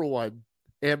my number 1,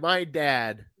 and my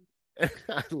dad,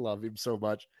 I love him so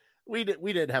much. We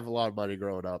didn't have a lot of money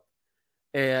growing up.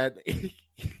 And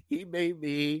he made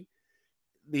me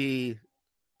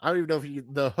I don't even know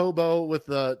if the hobo with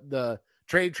the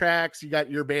train tracks. You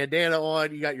got your bandana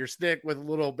on. You got your stick with a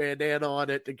little bandana on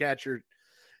it to catch your.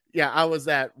 Yeah, I was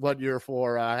that one year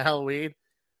for Halloween.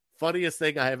 Funniest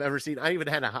thing I have ever seen. I even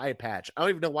had an eye patch. I don't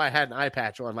even know why I had an eye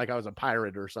patch on, like I was a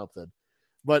pirate or something.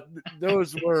 But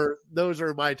those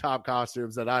are my top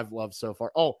costumes that I've loved so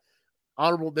far. Oh,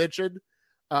 honorable mention.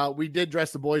 We did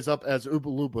dress the boys up as Oompa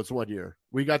Loompas one year.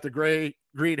 We got the green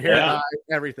hair dye,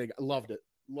 everything. I loved it.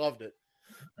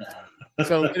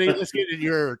 So let's get into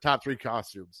your top 3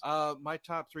 costumes. My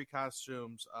top 3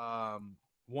 costumes.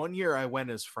 One year I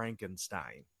went as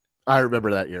Frankenstein. I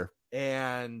remember that year.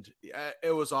 And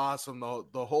it was awesome.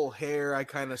 The whole hair, I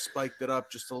kind of spiked it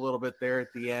up just a little bit there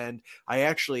at the end. I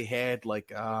actually had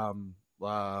like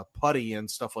putty and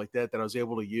stuff like that I was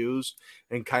able to use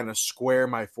and kind of square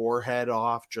my forehead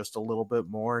off just a little bit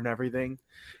more and everything.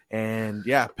 And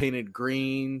yeah, painted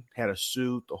green, had a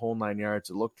suit, the whole 9 yards.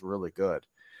 It looked really good.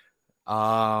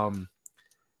 And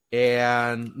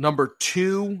number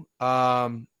 2,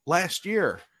 last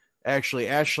year, actually,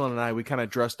 Ashlyn and I, we kind of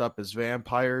dressed up as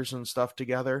vampires and stuff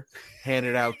together,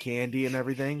 handed out candy and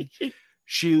everything.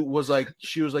 She was like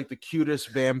the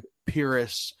cutest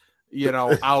vampiress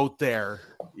out there,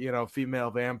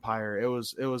 female vampire. It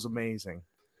was amazing.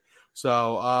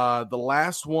 So the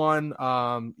last one,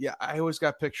 I always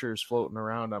got pictures floating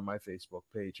around on my Facebook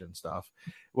page and stuff.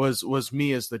 Was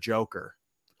me as the Joker.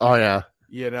 Oh yeah.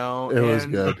 It was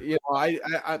good. I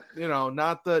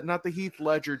not the Heath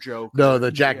Ledger Joker. No,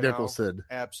 the Jack Nicholson.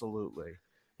 Absolutely.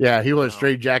 Yeah, he went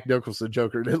straight Jack Nicholson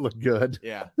Joker. It looked good.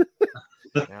 Yeah.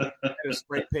 Yeah. I had to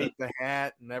spray paint the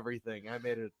hat and everything. I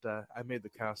made it. I made the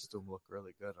costume look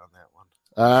really good on that one.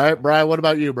 All right, Brian. What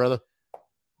about you, brother?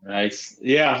 Nice.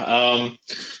 Yeah.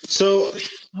 So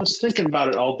I was thinking about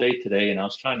it all day today, and I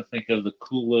was trying to think of the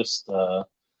coolest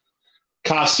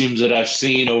costumes that I've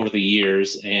seen over the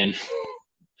years. And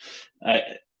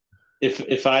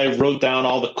if I wrote down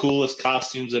all the coolest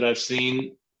costumes that I've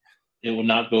seen, it would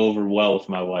not go over well with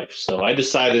my wife. So I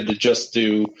decided to just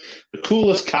do the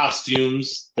coolest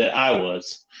costumes that I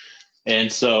was.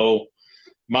 And so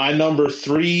my number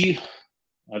 3,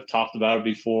 I've talked about it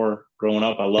before. Growing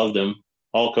up, I loved him.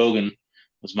 Hulk Hogan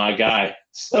was my guy.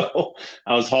 So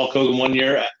I was Hulk Hogan one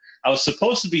year. I was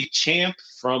supposed to be Champ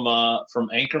from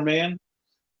Anchorman,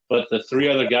 but the 3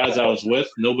 other guys I was with,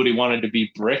 nobody wanted to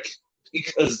be Brick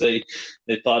because they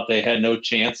thought they had no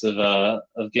chance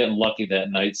of getting lucky that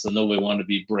night. So nobody wanted to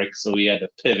be Brick. So we had to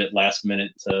pivot last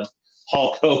minute to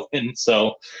Hulk Hogan.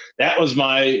 So that was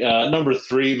my number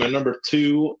 3. My number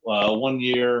 2, 1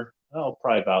 year,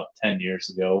 probably about 10 years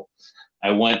ago, I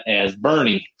went as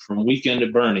Bernie from Weekend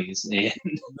at Bernie's. And,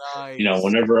 nice.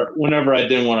 Whenever I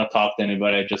didn't want to talk to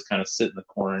anybody, I'd just kind of sit in the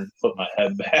corner and put my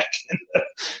head back and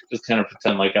just kind of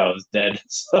pretend like I was dead.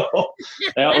 So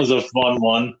that was a fun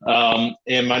one.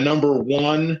 And my number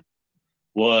 1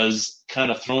 was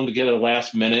kind of thrown together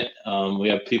last minute. We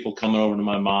have people coming over to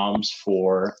my mom's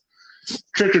for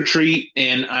trick or treat,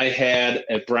 and I had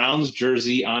a Browns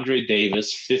jersey, Andre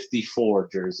Davis 54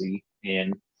 jersey,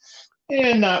 and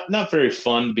not very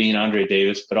fun being Andre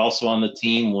Davis, but also on the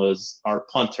team was our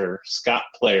punter, Scott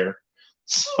Player.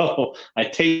 So I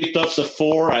taped up the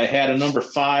 4. I had a number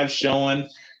 5 showing,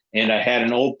 and I had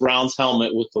an old Browns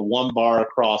helmet with the 1 bar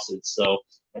across it. So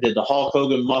I did the Hulk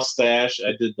Hogan mustache,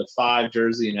 I did the 5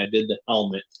 jersey, and I did the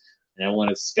helmet, and I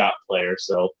went as Scott Player.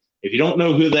 So if you don't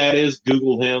know who that is,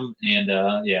 Google him. And,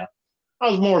 I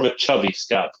was more of a chubby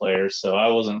Scott Player, so I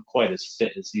wasn't quite as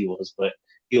fit as he was, but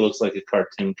he looks like a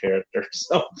cartoon character.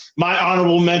 So my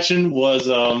honorable mention was,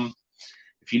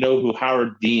 if you know who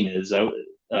Howard Dean is,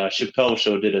 Chappelle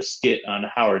Show did a skit on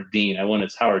Howard Dean. I went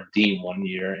as Howard Dean one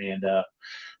year, and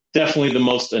definitely the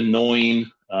most annoying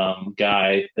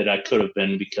guy that I could have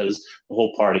been because the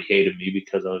whole party hated me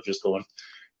because I was just going,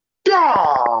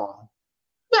 "Gah!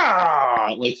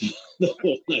 Gah!" like the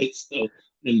whole night. So I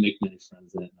didn't make many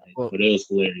friends that night, but it was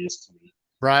hilarious to me.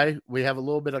 Bri, we have a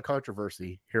little bit of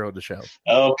controversy here on the show.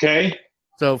 Okay.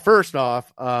 So first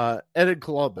off, Ed in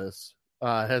Columbus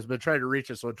has been trying to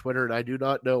reach us on Twitter, and I do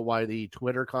not know why the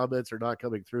Twitter comments are not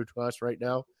coming through to us right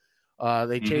now.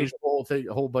 They changed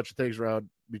a whole bunch of things around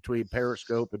between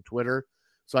Periscope and Twitter.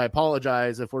 So I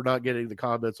apologize if we're not getting the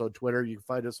comments on Twitter. You can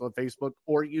find us on Facebook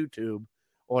or YouTube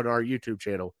on our YouTube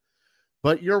channel.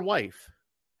 But your wife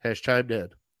has chimed in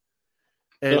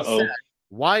and said,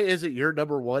 why is it your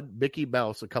number 1 Mickey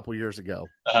Mouse a couple years ago?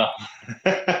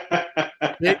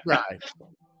 Big ride.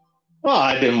 Well,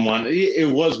 I didn't want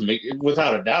it was Mickey,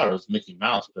 without a doubt it was Mickey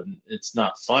Mouse, but it's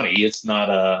not funny. It's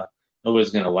not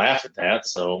nobody's gonna laugh at that.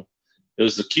 So it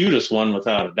was the cutest one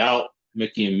without a doubt.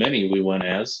 Mickey and Minnie we went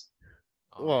as.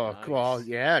 Oh, nice. Well,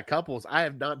 yeah, couples. I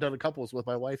have not done a couples with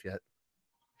my wife yet.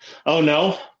 Oh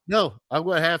no? No, I'm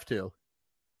gonna have to.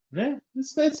 Yeah,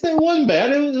 it wasn't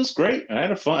bad. It was great. I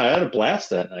had a blast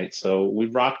that night. So we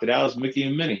rocked it out as Mickey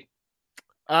and Minnie.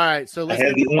 All right, so I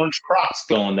had the orange Crocs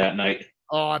going that night.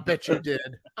 Oh, I bet you did.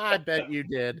 I bet you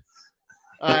did.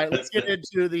 All right, let's get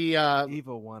into the.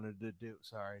 Eva wanted to do.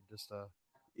 Sorry, just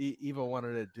Eva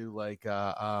wanted to do like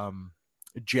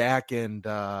Jack and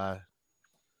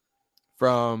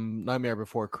from Nightmare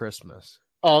Before Christmas.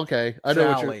 Oh, okay. I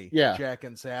know Sally. what you're. Yeah, Jack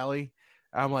and Sally.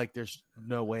 I'm like, there's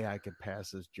no way I could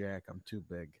pass as Jack. I'm too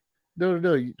big. No.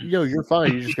 You're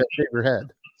fine. You just got to shave your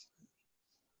head.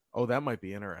 Oh, that might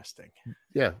be interesting.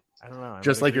 Yeah. I don't know.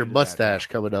 Just like your mustache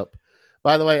coming up.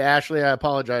 By the way, Ashley, I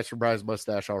apologize for Brian's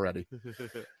mustache already.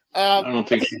 I don't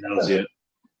think she knows yet.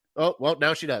 Oh, well,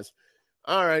 now she does.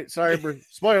 All right. Sorry.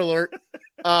 Spoiler alert.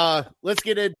 Let's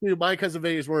get into my cousin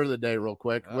Vinny's word of the day real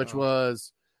quick, which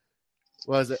was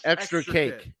it extra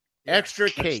cake. Yeah. Extra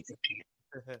cake.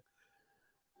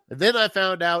 And then I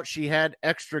found out she had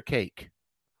extra cake.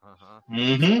 Uh-huh.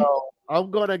 Mm-hmm. So I'm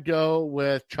going to go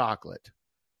with chocolate.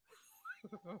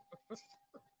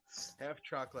 Half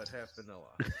chocolate, half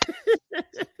vanilla.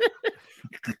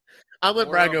 I'll let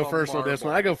More Brad of go a first on this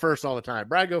one. I marble. go first all the time.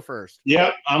 Brad, go first.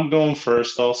 Yep, I'm going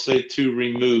first. I'll say to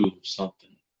remove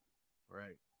something.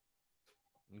 Right.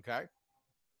 Okay.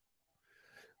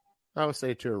 I would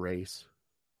say to erase.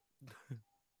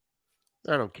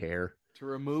 I don't care. To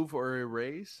remove or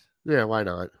erase? Yeah, why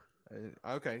not?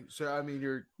 Okay. So, I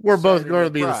mean, We're both siding going to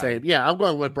with be the Brian. same. Yeah, I'm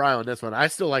going with Brian on this one. I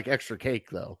still like extra cake,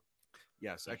 though.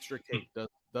 Yes, extra cake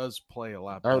does play a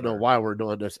lot I better. don't know why we're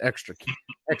doing this extra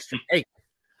cake.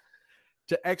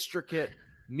 To extricate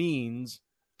means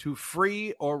to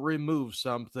free or remove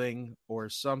something or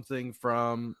something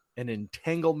from an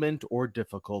entanglement or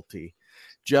difficulty.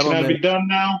 Can I Gentlemen, be done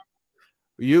now?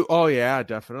 oh yeah,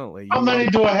 definitely. How many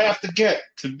do I have to get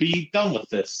to be done with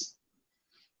this?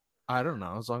 I don't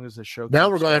know. As long as the show. Now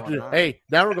keeps we're going to have going to. on. Hey,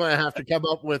 now we're going to have to come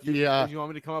up with the. You want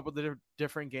me to come up with a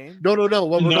different game? No.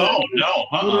 What we're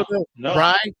going No.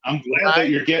 Brian, I'm glad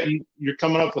that you're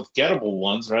coming up with gettable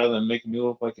ones rather than making me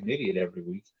look like an idiot every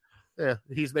week. yeah,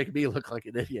 he's making me look like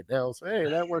an idiot now. So hey,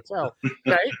 that works out.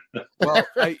 Right?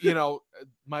 Well,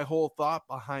 my whole thought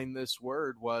behind this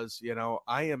word was,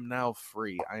 I am now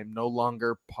free. I am no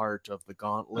longer part of the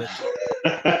gauntlet.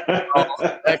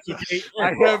 Extricate.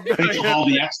 Think of all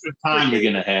the extra time you're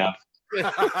gonna have.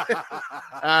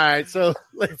 All right, so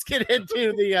let's get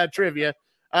into the trivia.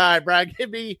 All right, Brian, give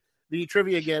me the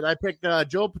trivia again. I picked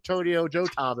Joe Petonio, Joe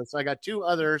Thomas. I got two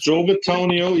others. Joe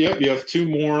Bitonio, yep, you have two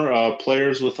more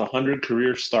players with 100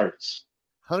 career starts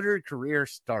 100 career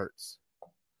starts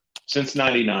since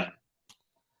 '99.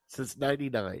 since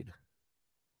 99.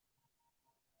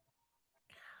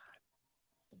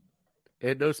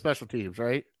 And no special teams,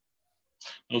 right?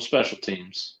 No special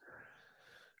teams.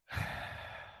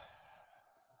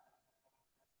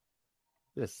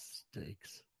 This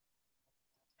stinks.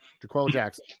 Jaquel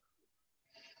Jackson.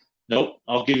 Nope.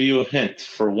 I'll give you a hint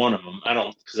for one of them. I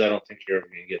don't think you're ever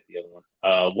going to get the other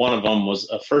one. One of them was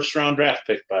a first-round draft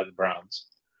pick by the Browns.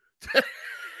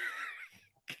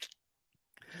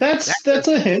 That's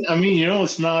a hint. I mean,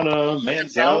 it's not a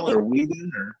Manziel or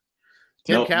Whedon or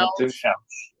Tim Nope, Couch. not Tim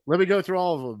Couch. Let me go through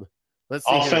all of them. Let's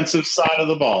see. Offensive side of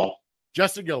the ball.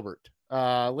 Justin Gilbert.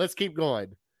 Let's keep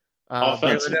going.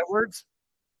 Offensive. David Edwards.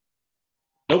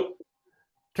 Nope.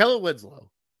 Kellen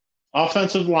Winslow.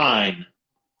 Offensive line.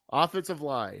 Offensive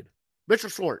line. Mitchell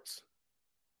Schwartz.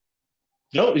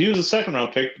 Nope, he was a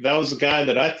second-round pick. That was the guy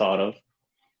that I thought of.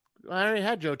 I already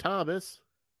had Joe Thomas.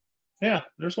 Yeah,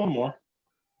 there's one more.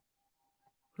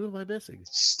 Who am I missing?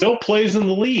 Still plays in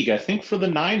the league, I think, for the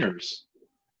Niners.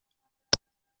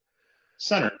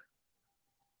 Center.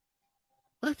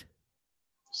 What?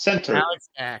 Center. Alex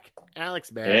Mack.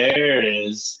 Alex Mack. There it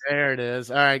is. There it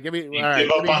is. All right, give me. You All right,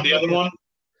 give up on the other one?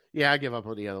 Yeah, I give up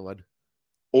on the other one.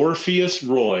 Orpheus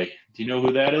Roy. Do you know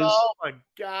who that is? Oh my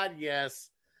God,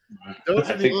 yes. I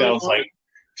think that was like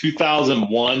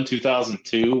 2001,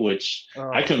 2002, which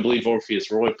I couldn't believe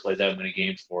Orpheus Roy played that many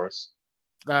games for us.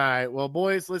 All right, well,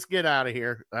 boys, let's get out of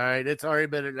here. All right, it's already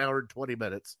been an hour and 20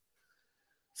 minutes.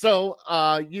 So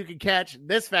you can catch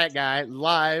this fat guy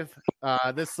live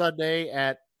this Sunday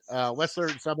at West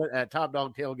Third Summit at Top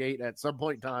Dog Tailgate at some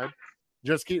point in time.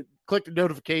 Just click the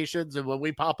notifications, and when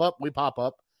we pop up, we pop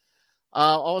up.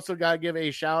 Also, got to give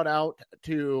a shout out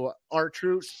to our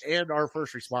troops and our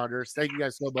first responders. Thank you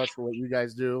guys so much for what you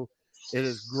guys do. It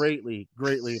is greatly,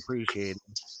 greatly appreciated.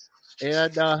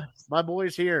 And my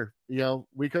boys here,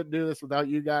 we couldn't do this without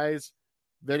you guys.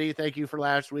 Vinny, thank you for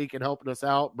last week and helping us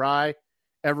out. Bri,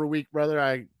 every week, brother,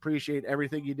 I appreciate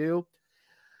everything you do.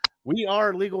 We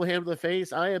are Legal Ham to the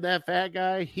Face. I am that fat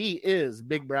guy. He is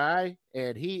Big Bri,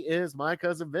 and he is my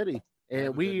cousin Vinny.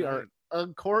 And we are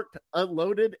uncorked,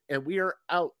 unloaded, and we are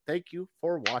out. Thank you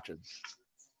for watching.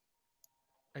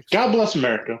 God bless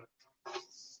America.